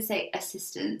can't even say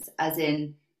assistance as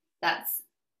in that's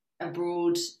a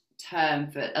broad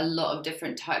term for a lot of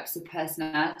different types of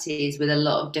personalities with a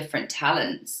lot of different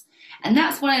talents. And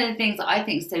that's one of the things that I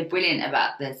think is so brilliant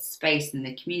about the space and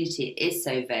the community. It is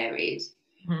so varied.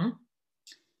 Mm-hmm.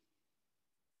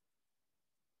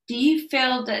 Do you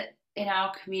feel that in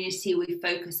our community we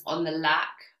focus on the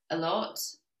lack a lot?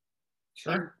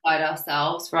 Sure. Inside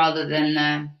ourselves rather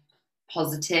than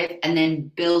positive, and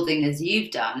then building, as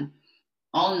you've done,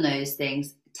 on those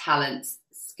things, talents,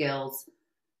 skills,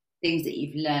 things that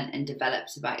you've learned and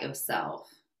developed about yourself.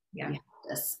 Yeah.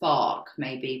 A spark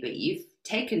maybe, but you've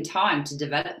taken time to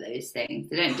develop those things.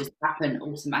 They don't just happen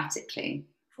automatically.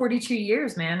 42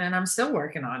 years, man, and I'm still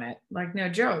working on it. Like, no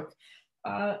joke.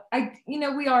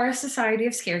 We are a society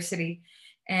of scarcity,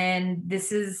 and this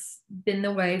has been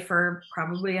the way for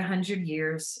probably 100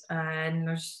 years. And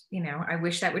there's, I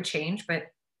wish that would change,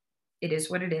 but it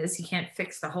is what it is. You can't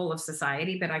fix the whole of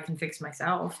society, but I can fix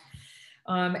myself.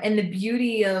 And the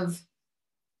beauty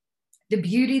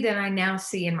that I now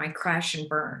see in my crash and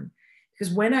burn,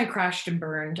 because when I crashed and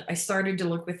burned, I started to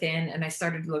look within and I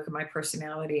started to look at my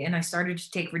personality, and I started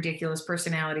to take ridiculous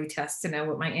personality tests to know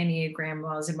what my Enneagram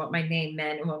was and what my name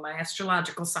meant and what my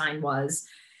astrological sign was,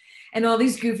 and all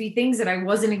these goofy things that I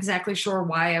wasn't exactly sure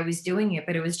why I was doing it,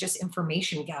 but it was just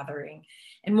information gathering.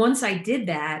 And once I did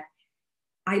that,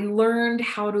 I learned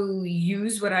how to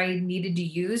use what I needed to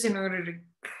use in order to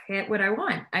get what I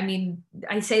want. I mean,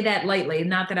 I say that lightly,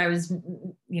 not that I was,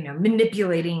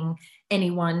 manipulating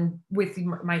anyone with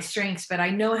my strengths, but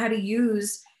I know how to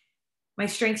use my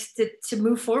strengths to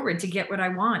move forward, to get what I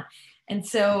want. And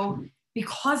so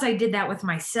because I did that with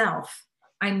myself,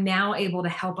 I'm now able to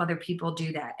help other people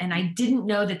do that. And I didn't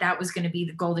know that that was going to be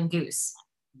the golden goose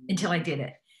until I did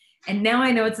it. And now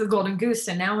I know it's the golden goose.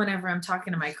 So now whenever I'm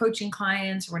talking to my coaching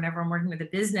clients, or whenever I'm working with a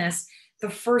business, the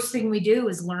first thing we do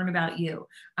is learn about you.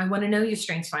 I want to know your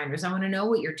strengths finders. I want to know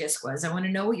what your disc was. I want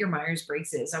to know what your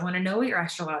Myers-Briggs is. I want to know what your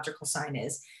astrological sign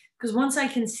is. Because once I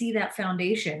can see that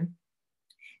foundation,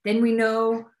 then we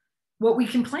know what we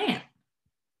can plant.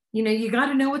 You got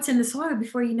to know what's in the soil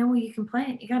before you know what you can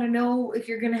plant. You got to know if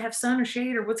you're going to have sun or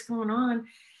shade or what's going on.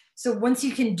 So once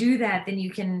you can do that, then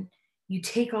you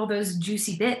take all those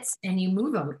juicy bits and you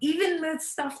move them. Even the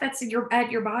stuff that's at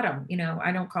your bottom,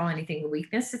 I don't call anything a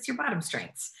weakness. It's your bottom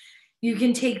strengths. You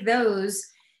can take those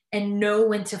and know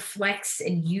when to flex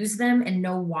and use them, and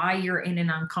know why you're in an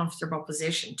uncomfortable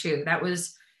position too. That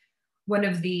was one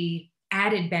of the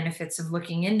added benefits of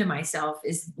looking into myself,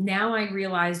 is now I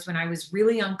realized when I was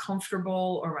really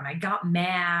uncomfortable, or when I got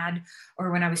mad,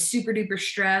 or when I was super duper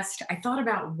stressed, I thought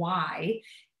about why.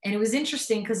 And it was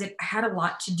interesting because it had a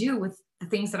lot to do with the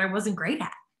things that I wasn't great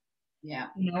at. Yeah.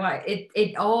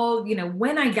 It all,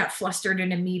 when I got flustered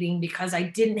in a meeting because I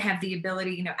didn't have the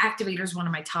ability, activator is one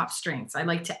of my top strengths. I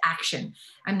like to action.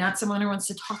 I'm not someone who wants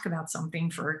to talk about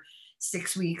something for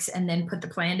 6 weeks and then put the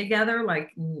plan together.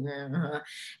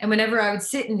 And whenever I would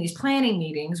sit in these planning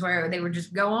meetings where they would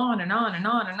just go on and on and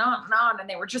on and on and on, and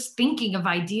they were just thinking of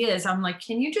ideas, I'm like,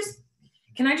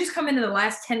 can I just come into the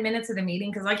last 10 minutes of the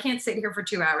meeting? Because I can't sit here for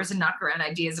 2 hours and knock around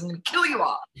ideas. I'm going to kill you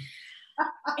all.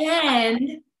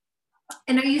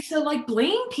 And I used to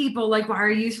blame people, why are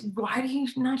you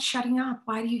not shutting up?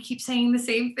 Why do you keep saying the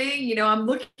same thing? I'm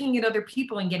looking at other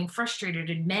people and getting frustrated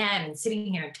and mad and sitting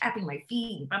here and tapping my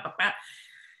feet and blah, blah, blah.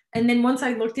 And then once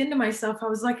I looked into myself, I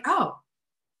was like, oh,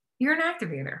 you're an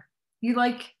activator. You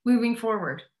like moving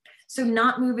forward. So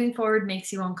not moving forward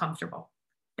makes you uncomfortable.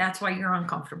 That's why you're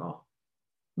uncomfortable.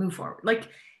 Move forward.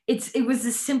 It was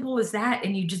as simple as that.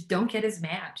 And you just don't get as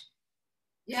mad.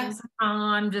 Yeah. So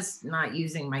I'm just not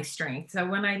using my strength. So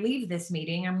when I leave this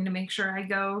meeting, I'm going to make sure I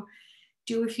go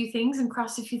do a few things and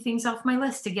cross a few things off my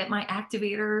list to get my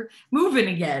activator moving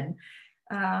again.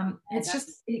 It's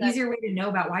just an easier way to know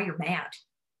about why you're mad.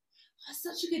 That's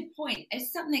such a good point.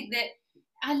 It's something that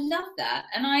I love that.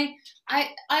 And I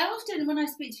often, when I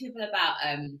speak to people about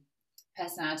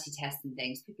personality tests and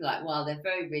things, people are like, well, they're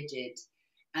very rigid.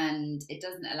 And it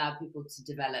doesn't allow people to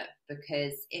develop,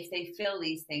 because if they feel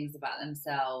these things about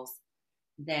themselves,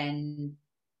 then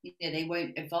they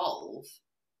won't evolve.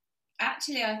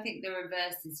 Actually, I think the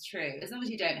reverse is true. As long as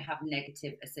you don't have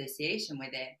negative association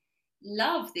with it,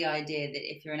 love the idea that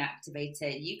if you're an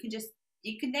activator,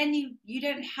 you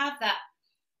don't have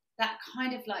that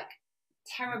kind of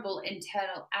terrible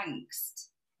internal angst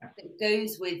that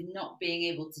goes with not being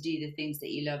able to do the things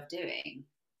that you love doing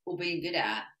or being good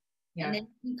at. Yeah. And then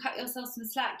you can cut yourself some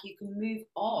slack. You can move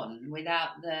on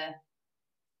without the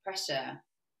pressure.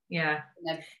 Yeah.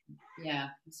 Yeah,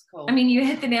 it's cool. I mean, you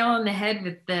hit the nail on the head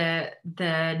with the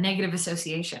negative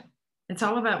association. It's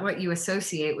all about what you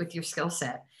associate with your skill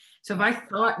set. So if I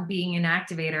thought being an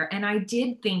activator, and I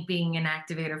did think being an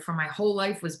activator for my whole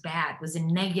life was bad, was a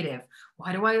negative.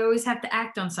 Why do I always have to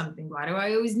act on something? Why do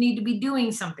I always need to be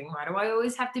doing something? Why do I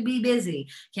always have to be busy?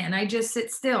 Can't I just sit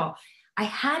still? I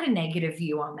had a negative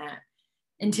view on that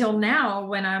until now,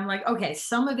 when I'm like, okay,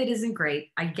 some of it isn't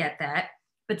great. I get that,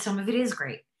 but some of it is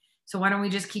great. So why don't we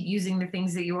just keep using the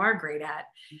things that you are great at?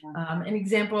 Yeah. An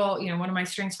example, one of my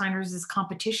strengths finders is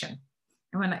competition.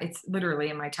 And when it's literally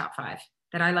in my top 5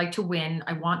 that I like to win.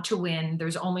 I want to win.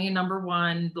 There's only a number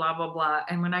one, blah, blah, blah.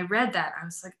 And when I read that, I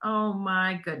was like, oh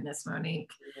my goodness,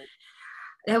 Monique.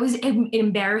 It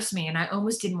embarrassed me. And I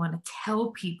almost didn't want to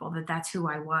tell people that that's who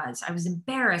I was. I was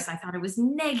embarrassed. I thought it was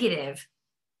negative.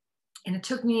 And it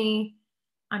took me,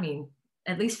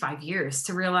 at least 5 years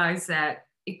to realize that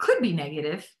it could be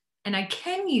negative and I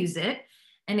can use it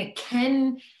and it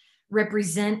can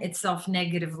represent itself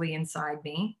negatively inside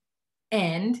me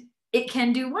and it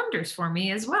can do wonders for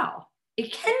me as well.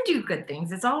 it can do good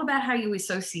things. It's all about how you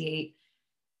associate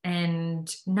and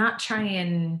not try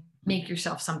and make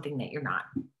yourself something that you're not.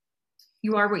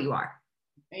 You are what you are.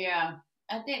 Yeah.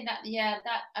 I think that, yeah,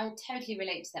 that I totally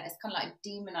relate to that. It's kind of like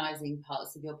demonizing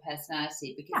parts of your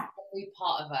personality, because Yeah. every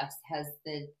part of us has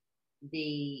the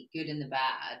good and the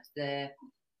bad, the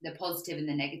positive and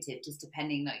the negative, just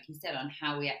depending, like you said, on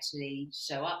how we actually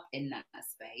show up in that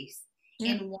space.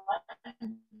 Yeah. In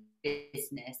one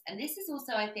business, and this is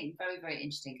also, I think, very, very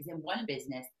interesting, because in one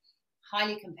business,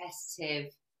 highly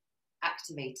competitive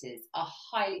activators are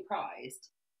highly prized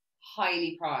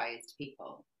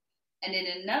people. And in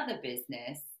another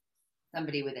business,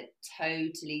 somebody with a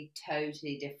totally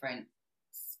different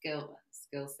skill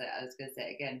set. I was going to say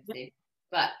it again, Steve,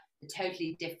 but the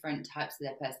totally different types of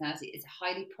their personality is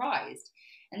highly prized,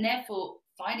 and therefore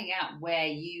finding out where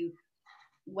you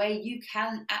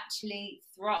can actually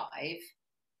thrive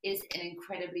is an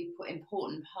incredibly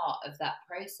important part of that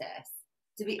process.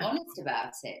 To be honest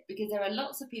about it, because there are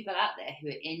lots of people out there who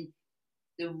are in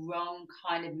the wrong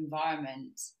kind of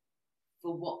environment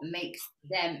for what makes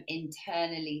them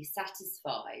internally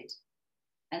satisfied.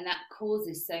 And that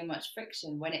causes so much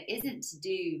friction when it isn't to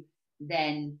do,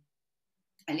 then,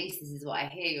 at least this is what I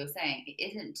hear you're saying, it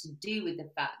isn't to do with the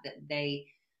fact that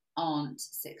they aren't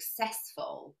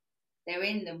successful. They're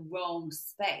in the wrong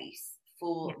space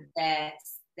for their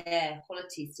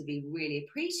qualities to be really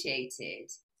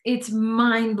appreciated. It's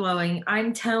mind-blowing.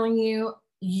 I'm telling you,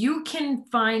 you can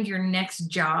find your next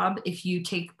job if you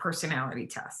take personality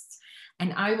tests.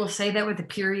 And I will say that with a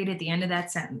period at the end of that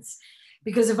sentence.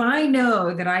 Because if I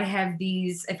know that I have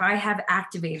these, if I have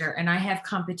activator and I have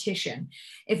competition,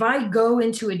 if I go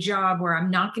into a job where I'm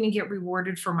not going to get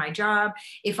rewarded for my job,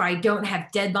 if I don't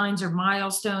have deadlines or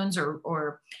milestones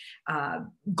or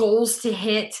goals to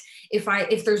hit, if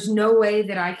there's no way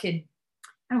that I could,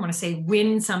 I don't want to say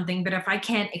win something, but if I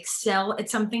can't excel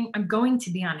at something, I'm going to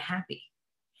be unhappy.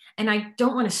 And I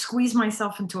don't want to squeeze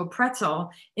myself into a pretzel,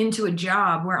 into a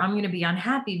job where I'm going to be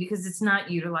unhappy because it's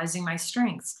not utilizing my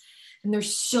strengths. And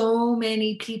there's so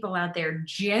many people out there,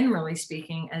 generally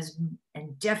speaking,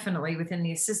 and definitely within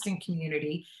the assistant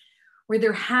community, where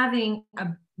they're having a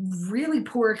really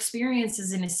poor experience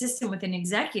as an assistant with an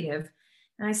executive.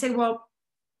 And I say, well,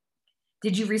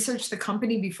 did you research the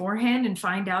company beforehand and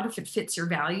find out if it fits your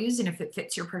values and if it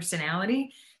fits your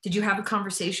personality? Did you have a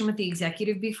conversation with the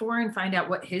executive before and find out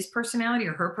what his personality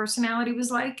or her personality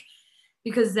was like?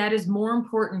 Because that is more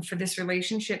important for this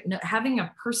relationship. Having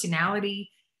a personality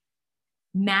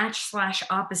match /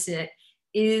 opposite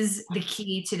is the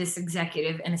key to this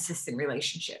executive and assistant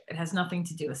relationship. It has nothing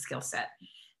to do with skill set.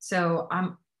 So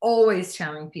I'm always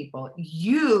telling people,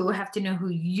 you have to know who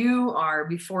you are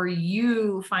before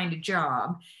you find a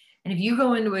job. And if you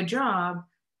go into a job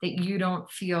that you don't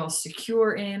feel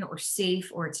secure in or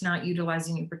safe, or it's not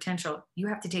utilizing your potential, you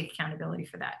have to take accountability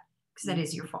for that, because that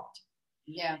is your fault.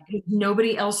 Yeah. It's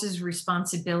nobody else's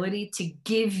responsibility to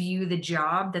give you the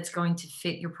job that's going to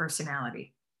fit your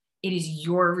personality. It is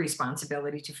your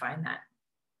responsibility to find that.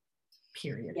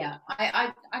 Period. Yeah,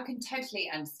 I can totally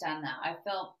understand that. I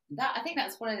felt that, I think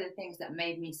that's one of the things that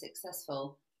made me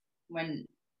successful, when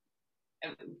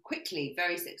quickly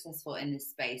very successful in this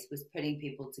space, was putting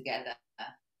people together.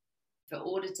 For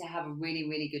order to have a really,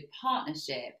 really good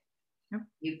partnership,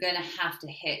 you're going to have to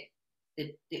hit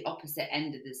the opposite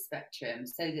end of the spectrum,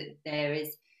 so that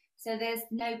there's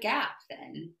no gap.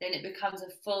 Then it becomes a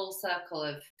full circle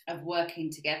of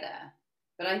working together.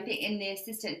 But I think in the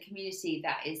assistant community,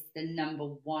 that is the number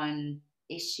one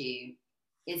issue,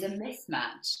 is a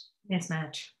mismatch.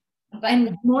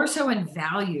 And more so in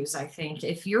values, I think.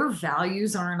 If your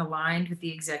values aren't aligned with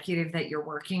the executive that you're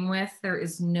working with, there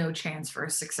is no chance for a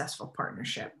successful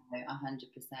partnership.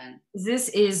 100%. This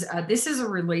is a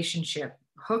relationship,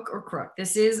 hook or crook.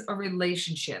 This is a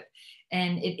relationship,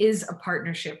 and it is a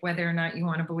partnership, whether or not you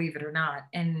want to believe it or not.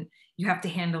 And you have to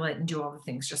handle it and do all the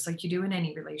things just like you do in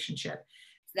any relationship.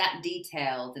 That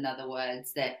detailed, in other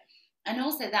words, and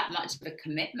also that much of a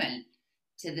commitment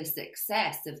to the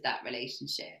success of that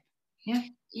relationship.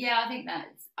 Yeah, I think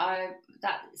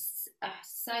that's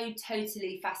so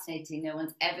totally fascinating. No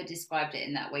one's ever described it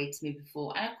in that way to me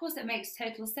before, and of course it makes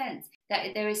total sense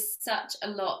that there is such a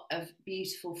lot of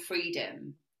beautiful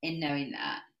freedom in knowing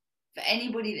that. For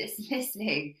anybody that's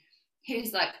listening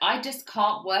who's like, I just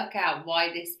can't work out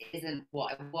why this isn't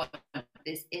what I want,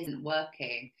 this isn't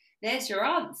working, there's your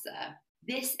answer.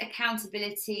 This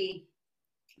accountability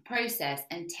process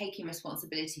and taking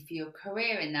responsibility for your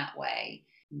career in that way.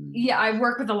 Yeah, I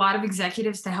work with a lot of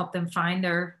executives to help them find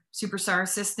their superstar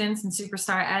assistants and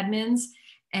superstar admins.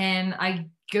 And I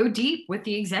go deep with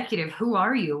the executive. Who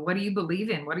are you? What do you believe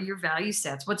in? What are your value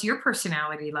sets? What's your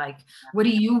personality like? What do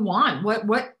you want?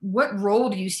 What role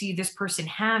do you see this person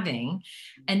having?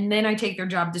 And then I take their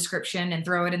job description and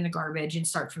throw it in the garbage and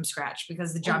start from scratch,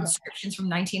 because the job description's from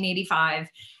 1985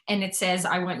 and it says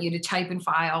I want you to type and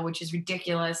file, which is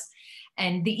ridiculous.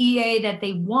 And the EA that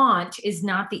they want is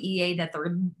not the EA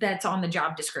that's on the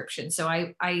job description. So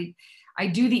I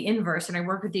do the inverse, and I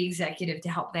work with the executive to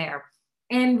help there.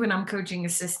 And when I'm coaching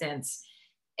assistants,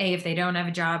 if they don't have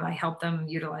a job, I help them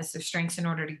utilize their strengths in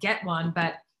order to get one.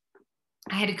 But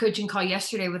I had a coaching call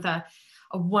yesterday with a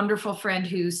wonderful friend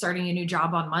who's starting a new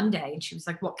job on Monday. And she was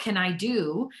like, what can I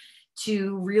do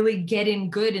to really get in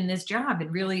good in this job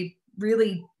and really,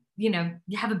 really,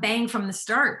 have a bang from the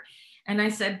start? And I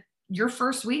said, your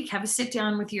first week, have a sit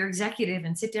down with your executive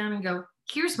and sit down and go,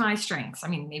 here's my strengths. I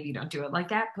mean, maybe you don't do it like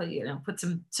that, but put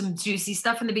some juicy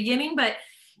stuff in the beginning, but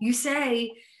you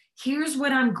say, here's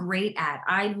what I'm great at.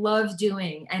 I love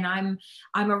doing, and I'm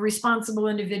a responsible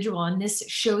individual, and this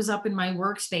shows up in my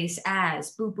workspace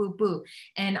as boo, boo, boo.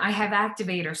 And I have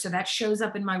activator, so that shows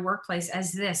up in my workplace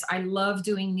as this. I love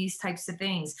doing these types of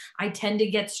things. I tend to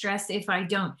get stressed if I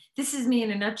don't. This is me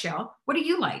in a nutshell. What do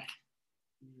you like?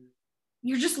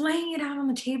 You're just laying it out on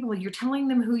the table. You're telling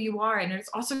them who you are, and it's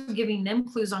also giving them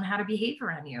clues on how to behave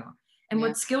around you and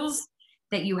what skills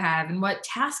that you have and what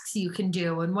tasks you can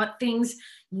do and what things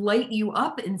light you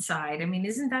up inside. I mean,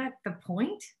 isn't that the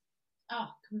point? Oh,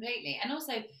 completely. And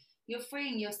also, you're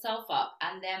freeing yourself up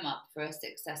and them up for a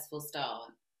successful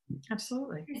start.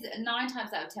 Absolutely. Because 9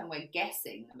 times out of 10, we're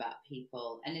guessing about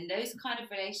people. And in those kind of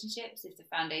relationships, if the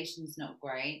foundation's not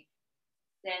great,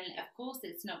 then of course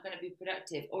it's not going to be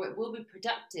productive, or it will be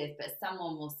productive, but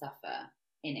someone will suffer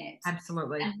in it.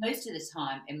 Absolutely. And most of the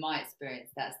time, in my experience,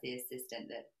 that's the assistant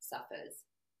that suffers.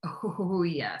 Oh,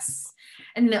 yes.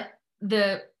 And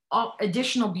the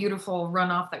additional beautiful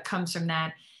runoff that comes from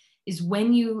that is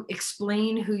when you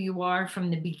explain who you are from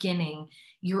the beginning,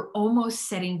 you're almost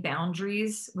setting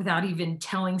boundaries without even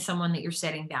telling someone that you're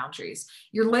setting boundaries.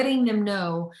 You're letting them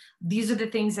know, these are the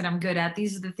things that I'm good at.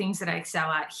 These are the things that I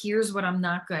excel at. Here's what I'm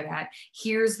not good at.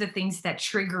 Here's the things that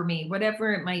trigger me,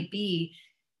 whatever it might be.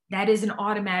 That is an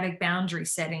automatic boundary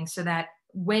setting, so that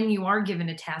when you are given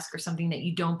a task or something that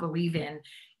you don't believe in,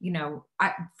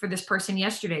 for this person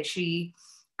yesterday, she,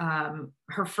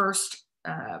 her first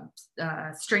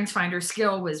strengths finder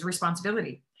skill was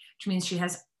responsibility, which means she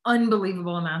has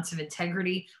unbelievable amounts of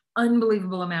integrity,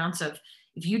 unbelievable amounts of,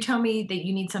 if you tell me that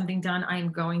you need something done, I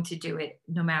am going to do it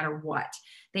no matter what.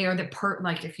 They are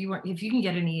like, if you can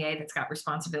get an EA that's got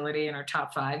responsibility in our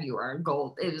top 5, you are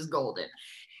gold. It is golden.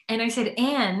 And I said,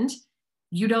 and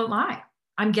you don't lie.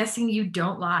 I'm guessing you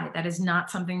don't lie. That is not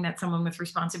something that someone with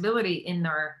responsibility in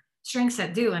their strength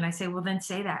set do. And I say, well, then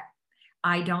say that.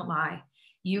 I don't lie.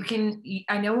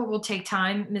 I know it will take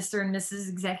time, Mr. and Mrs.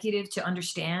 Executive, to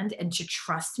understand and to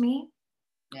trust me.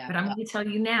 Yeah, but I'm going to tell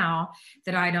you now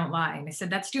that I don't lie. And I said,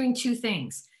 that's doing 2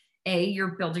 things. A,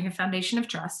 you're building a foundation of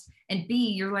trust. And B,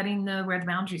 you're letting them know where the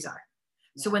boundaries are.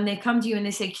 So when they come to you and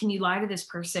they say, can you lie to this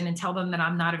person and tell them that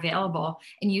I'm not available?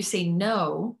 And you say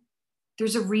no,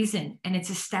 there's a reason, and it's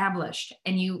established,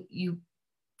 and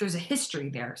there's a history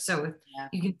there. So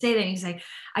you can say that, and you say,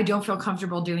 I don't feel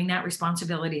comfortable doing that.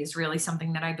 Responsibility is really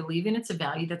something that I believe in. It's a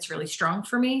value that's really strong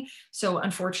for me. So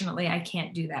unfortunately, I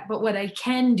can't do that. But what I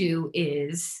can do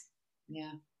is,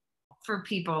 for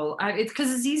people, it's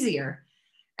because it's easier.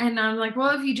 And I'm like,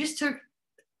 well, if you just took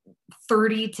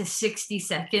 30 to 60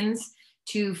 seconds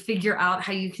to figure out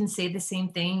how you can say the same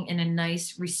thing in a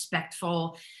nice,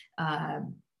 respectful,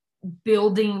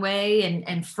 building way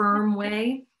and firm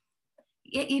way.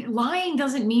 Lying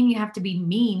doesn't mean you have to be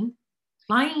mean.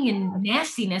 Lying and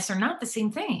nastiness are not the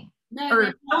same thing. No,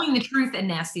 or telling the truth and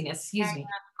nastiness,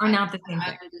 are not the same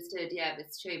thing. I understood. Yeah,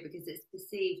 it's true, because it's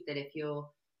perceived that if you're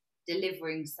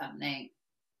delivering something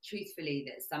truthfully,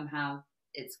 that somehow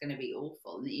it's going to be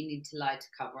awful and that you need to lie to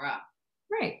cover up.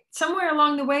 Right. Somewhere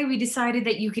along the way, we decided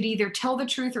that you could either tell the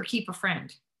truth or keep a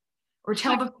friend, or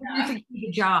tell the truth and keep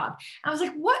a job. I was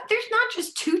like, what? There's not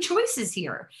just 2 choices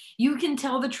here. You can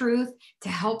tell the truth to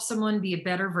help someone be a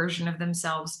better version of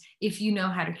themselves if you know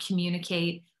how to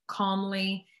communicate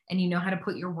calmly and you know how to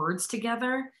put your words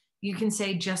together. You can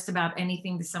say just about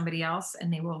anything to somebody else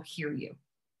and they will hear you.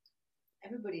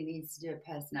 Everybody needs to do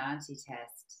a personality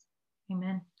test.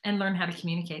 Amen. And learn how to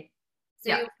communicate. So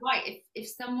you're right. If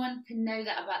someone can know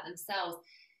that about themselves,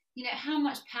 how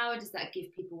much power does that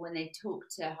give people when they talk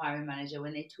to a hiring manager,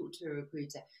 when they talk to a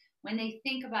recruiter, when they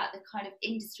think about the kind of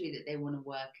industry that they want to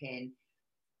work in?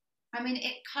 I mean,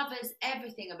 it covers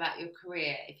everything about your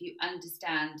career if you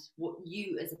understand what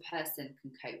you as a person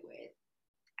can cope with.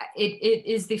 It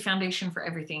is the foundation for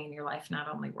everything in your life, not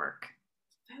only work.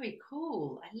 Very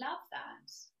cool. I love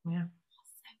that. Yeah.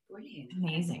 That's so brilliant.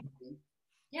 Amazing.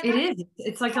 Yeah, it is.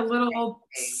 It's like a little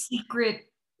secret,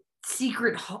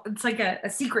 it's like a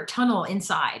secret tunnel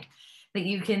inside that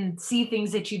you can see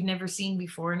things that you've never seen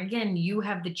before. And again, you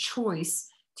have the choice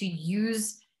to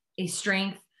use a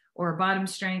strength or a bottom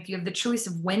strength. You have the choice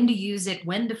of when to use it,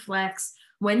 when to flex,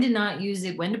 when to not use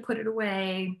it, when to put it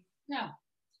away. Yeah.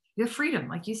 You have freedom,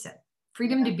 like you said,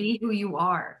 freedom to be who you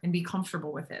are and be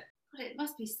comfortable with it. But it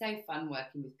must be so fun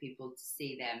working with people to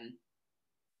see them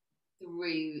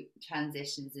through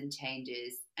transitions and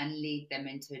changes and lead them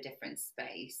into a different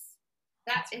space.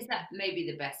 That maybe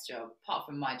the best job, apart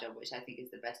from my job, which I think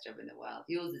is the best job in the world.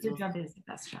 Yours is Your job is the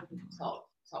best job in the world.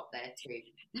 Top there too.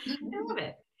 I love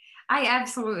it. I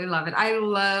absolutely love it. I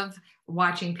love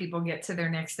watching people get to their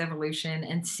next evolution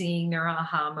and seeing their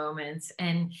aha moments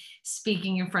and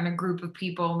speaking in front of a group of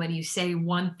people. When you say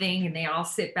one thing and they all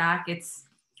sit back,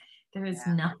 there is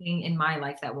nothing in my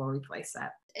life that will replace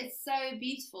that. It's so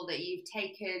beautiful that you've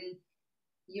taken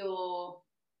your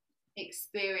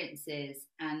experiences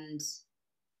and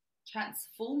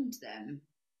transformed them.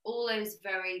 All those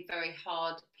very, very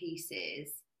hard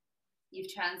pieces,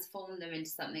 you've transformed them into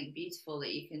something beautiful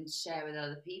that you can share with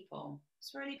other people.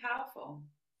 It's really powerful.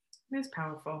 It is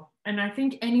powerful. And I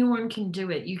think anyone can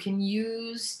do it. You can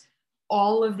use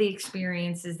all of the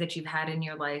experiences that you've had in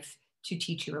your life to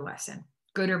teach you a lesson,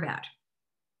 good or bad.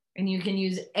 And you can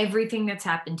use everything that's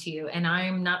happened to you. And I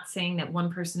am not saying that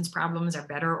one person's problems are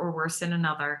better or worse than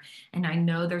another. And I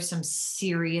know there's some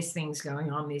serious things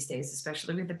going on these days,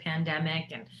 especially with the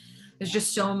pandemic. And there's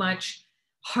just so much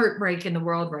heartbreak in the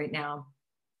world right now.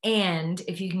 And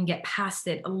if you can get past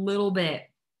it a little bit,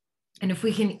 and if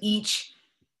we can each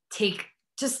take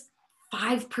just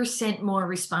 5% more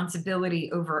responsibility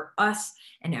over us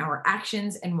and our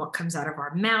actions and what comes out of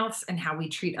our mouths and how we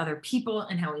treat other people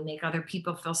and how we make other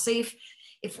people feel safe,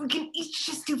 if we can each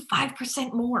just do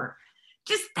 5% more,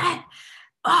 just that.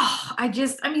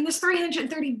 There's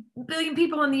 330 billion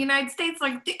people in the United States,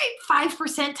 like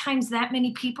 5% times that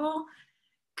many people.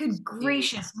 Good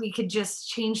gracious, we could just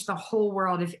change the whole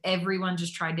world if everyone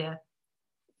just tried to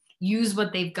use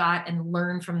what they've got and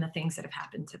learn from the things that have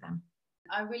happened to them.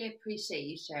 I really appreciate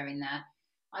you sharing that.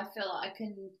 I feel like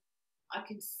I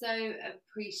can so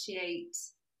appreciate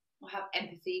or have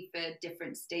empathy for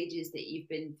different stages that you've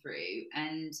been through,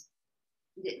 and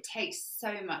it takes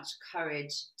so much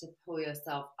courage to pull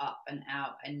yourself up and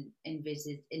out and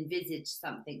envisage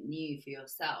something new for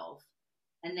yourself,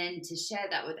 and then to share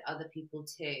that with other people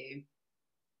too.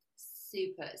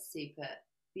 Super, super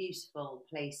beautiful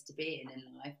place to be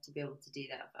in life, to be able to do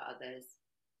that for others.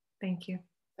 Thank you.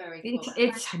 Very cool.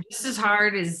 It's just as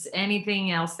hard as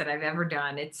anything else that I've ever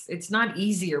done. It's not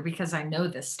easier because I know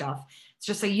this stuff. It's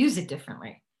just I use it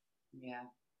differently. Yeah.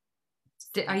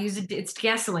 I use it. It's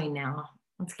gasoline now.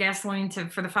 It's gasoline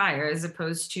for the fire as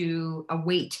opposed to a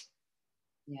weight.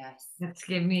 Yes. That's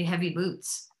giving me heavy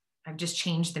boots. I've just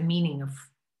changed the meaning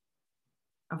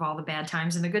of all the bad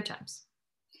times and the good times.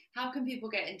 How can people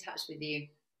get in touch with you?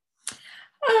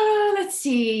 Let's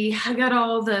see. I got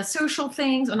all the social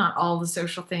things. Well, not all the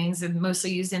social things. I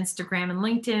mostly use Instagram and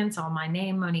LinkedIn. It's all my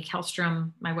name, Monique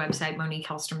Helstrom. My website,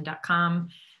 moniquehelstrom.com.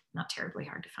 Not terribly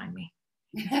hard to find me.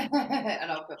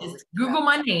 And I'll put Just Google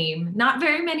my name. Not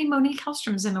very many Monique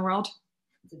Helstroms in the world.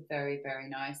 It's a very, very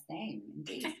nice name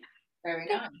indeed. Very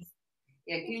nice.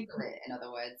 Yeah, Google it. In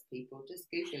other words, people, just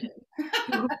Google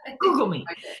it. Google me.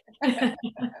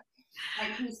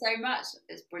 Thank you so much.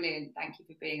 It's brilliant. Thank you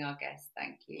for being our guest.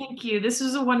 Thank you. Thank you. This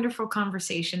was a wonderful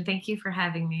conversation. Thank you for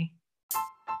having me.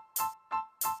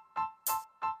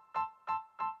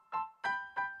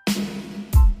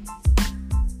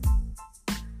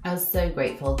 I was so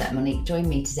grateful that Monique joined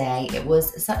me today. It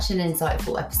was such an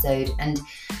insightful episode, and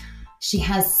she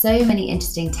has so many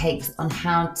interesting takes on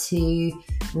how to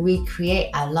recreate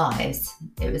our lives.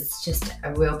 It was just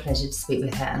a real pleasure to speak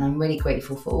with her, and I'm really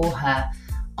grateful for all her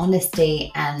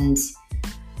honesty and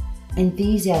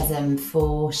enthusiasm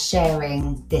for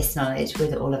sharing this knowledge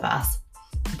with all of us.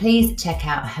 Please check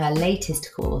out her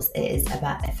latest course. It is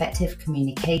about effective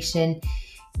communication.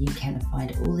 You can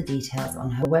find all the details on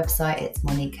her website. It's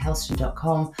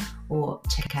moniquehelstrom.com, or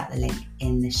check out the link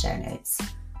in the show notes.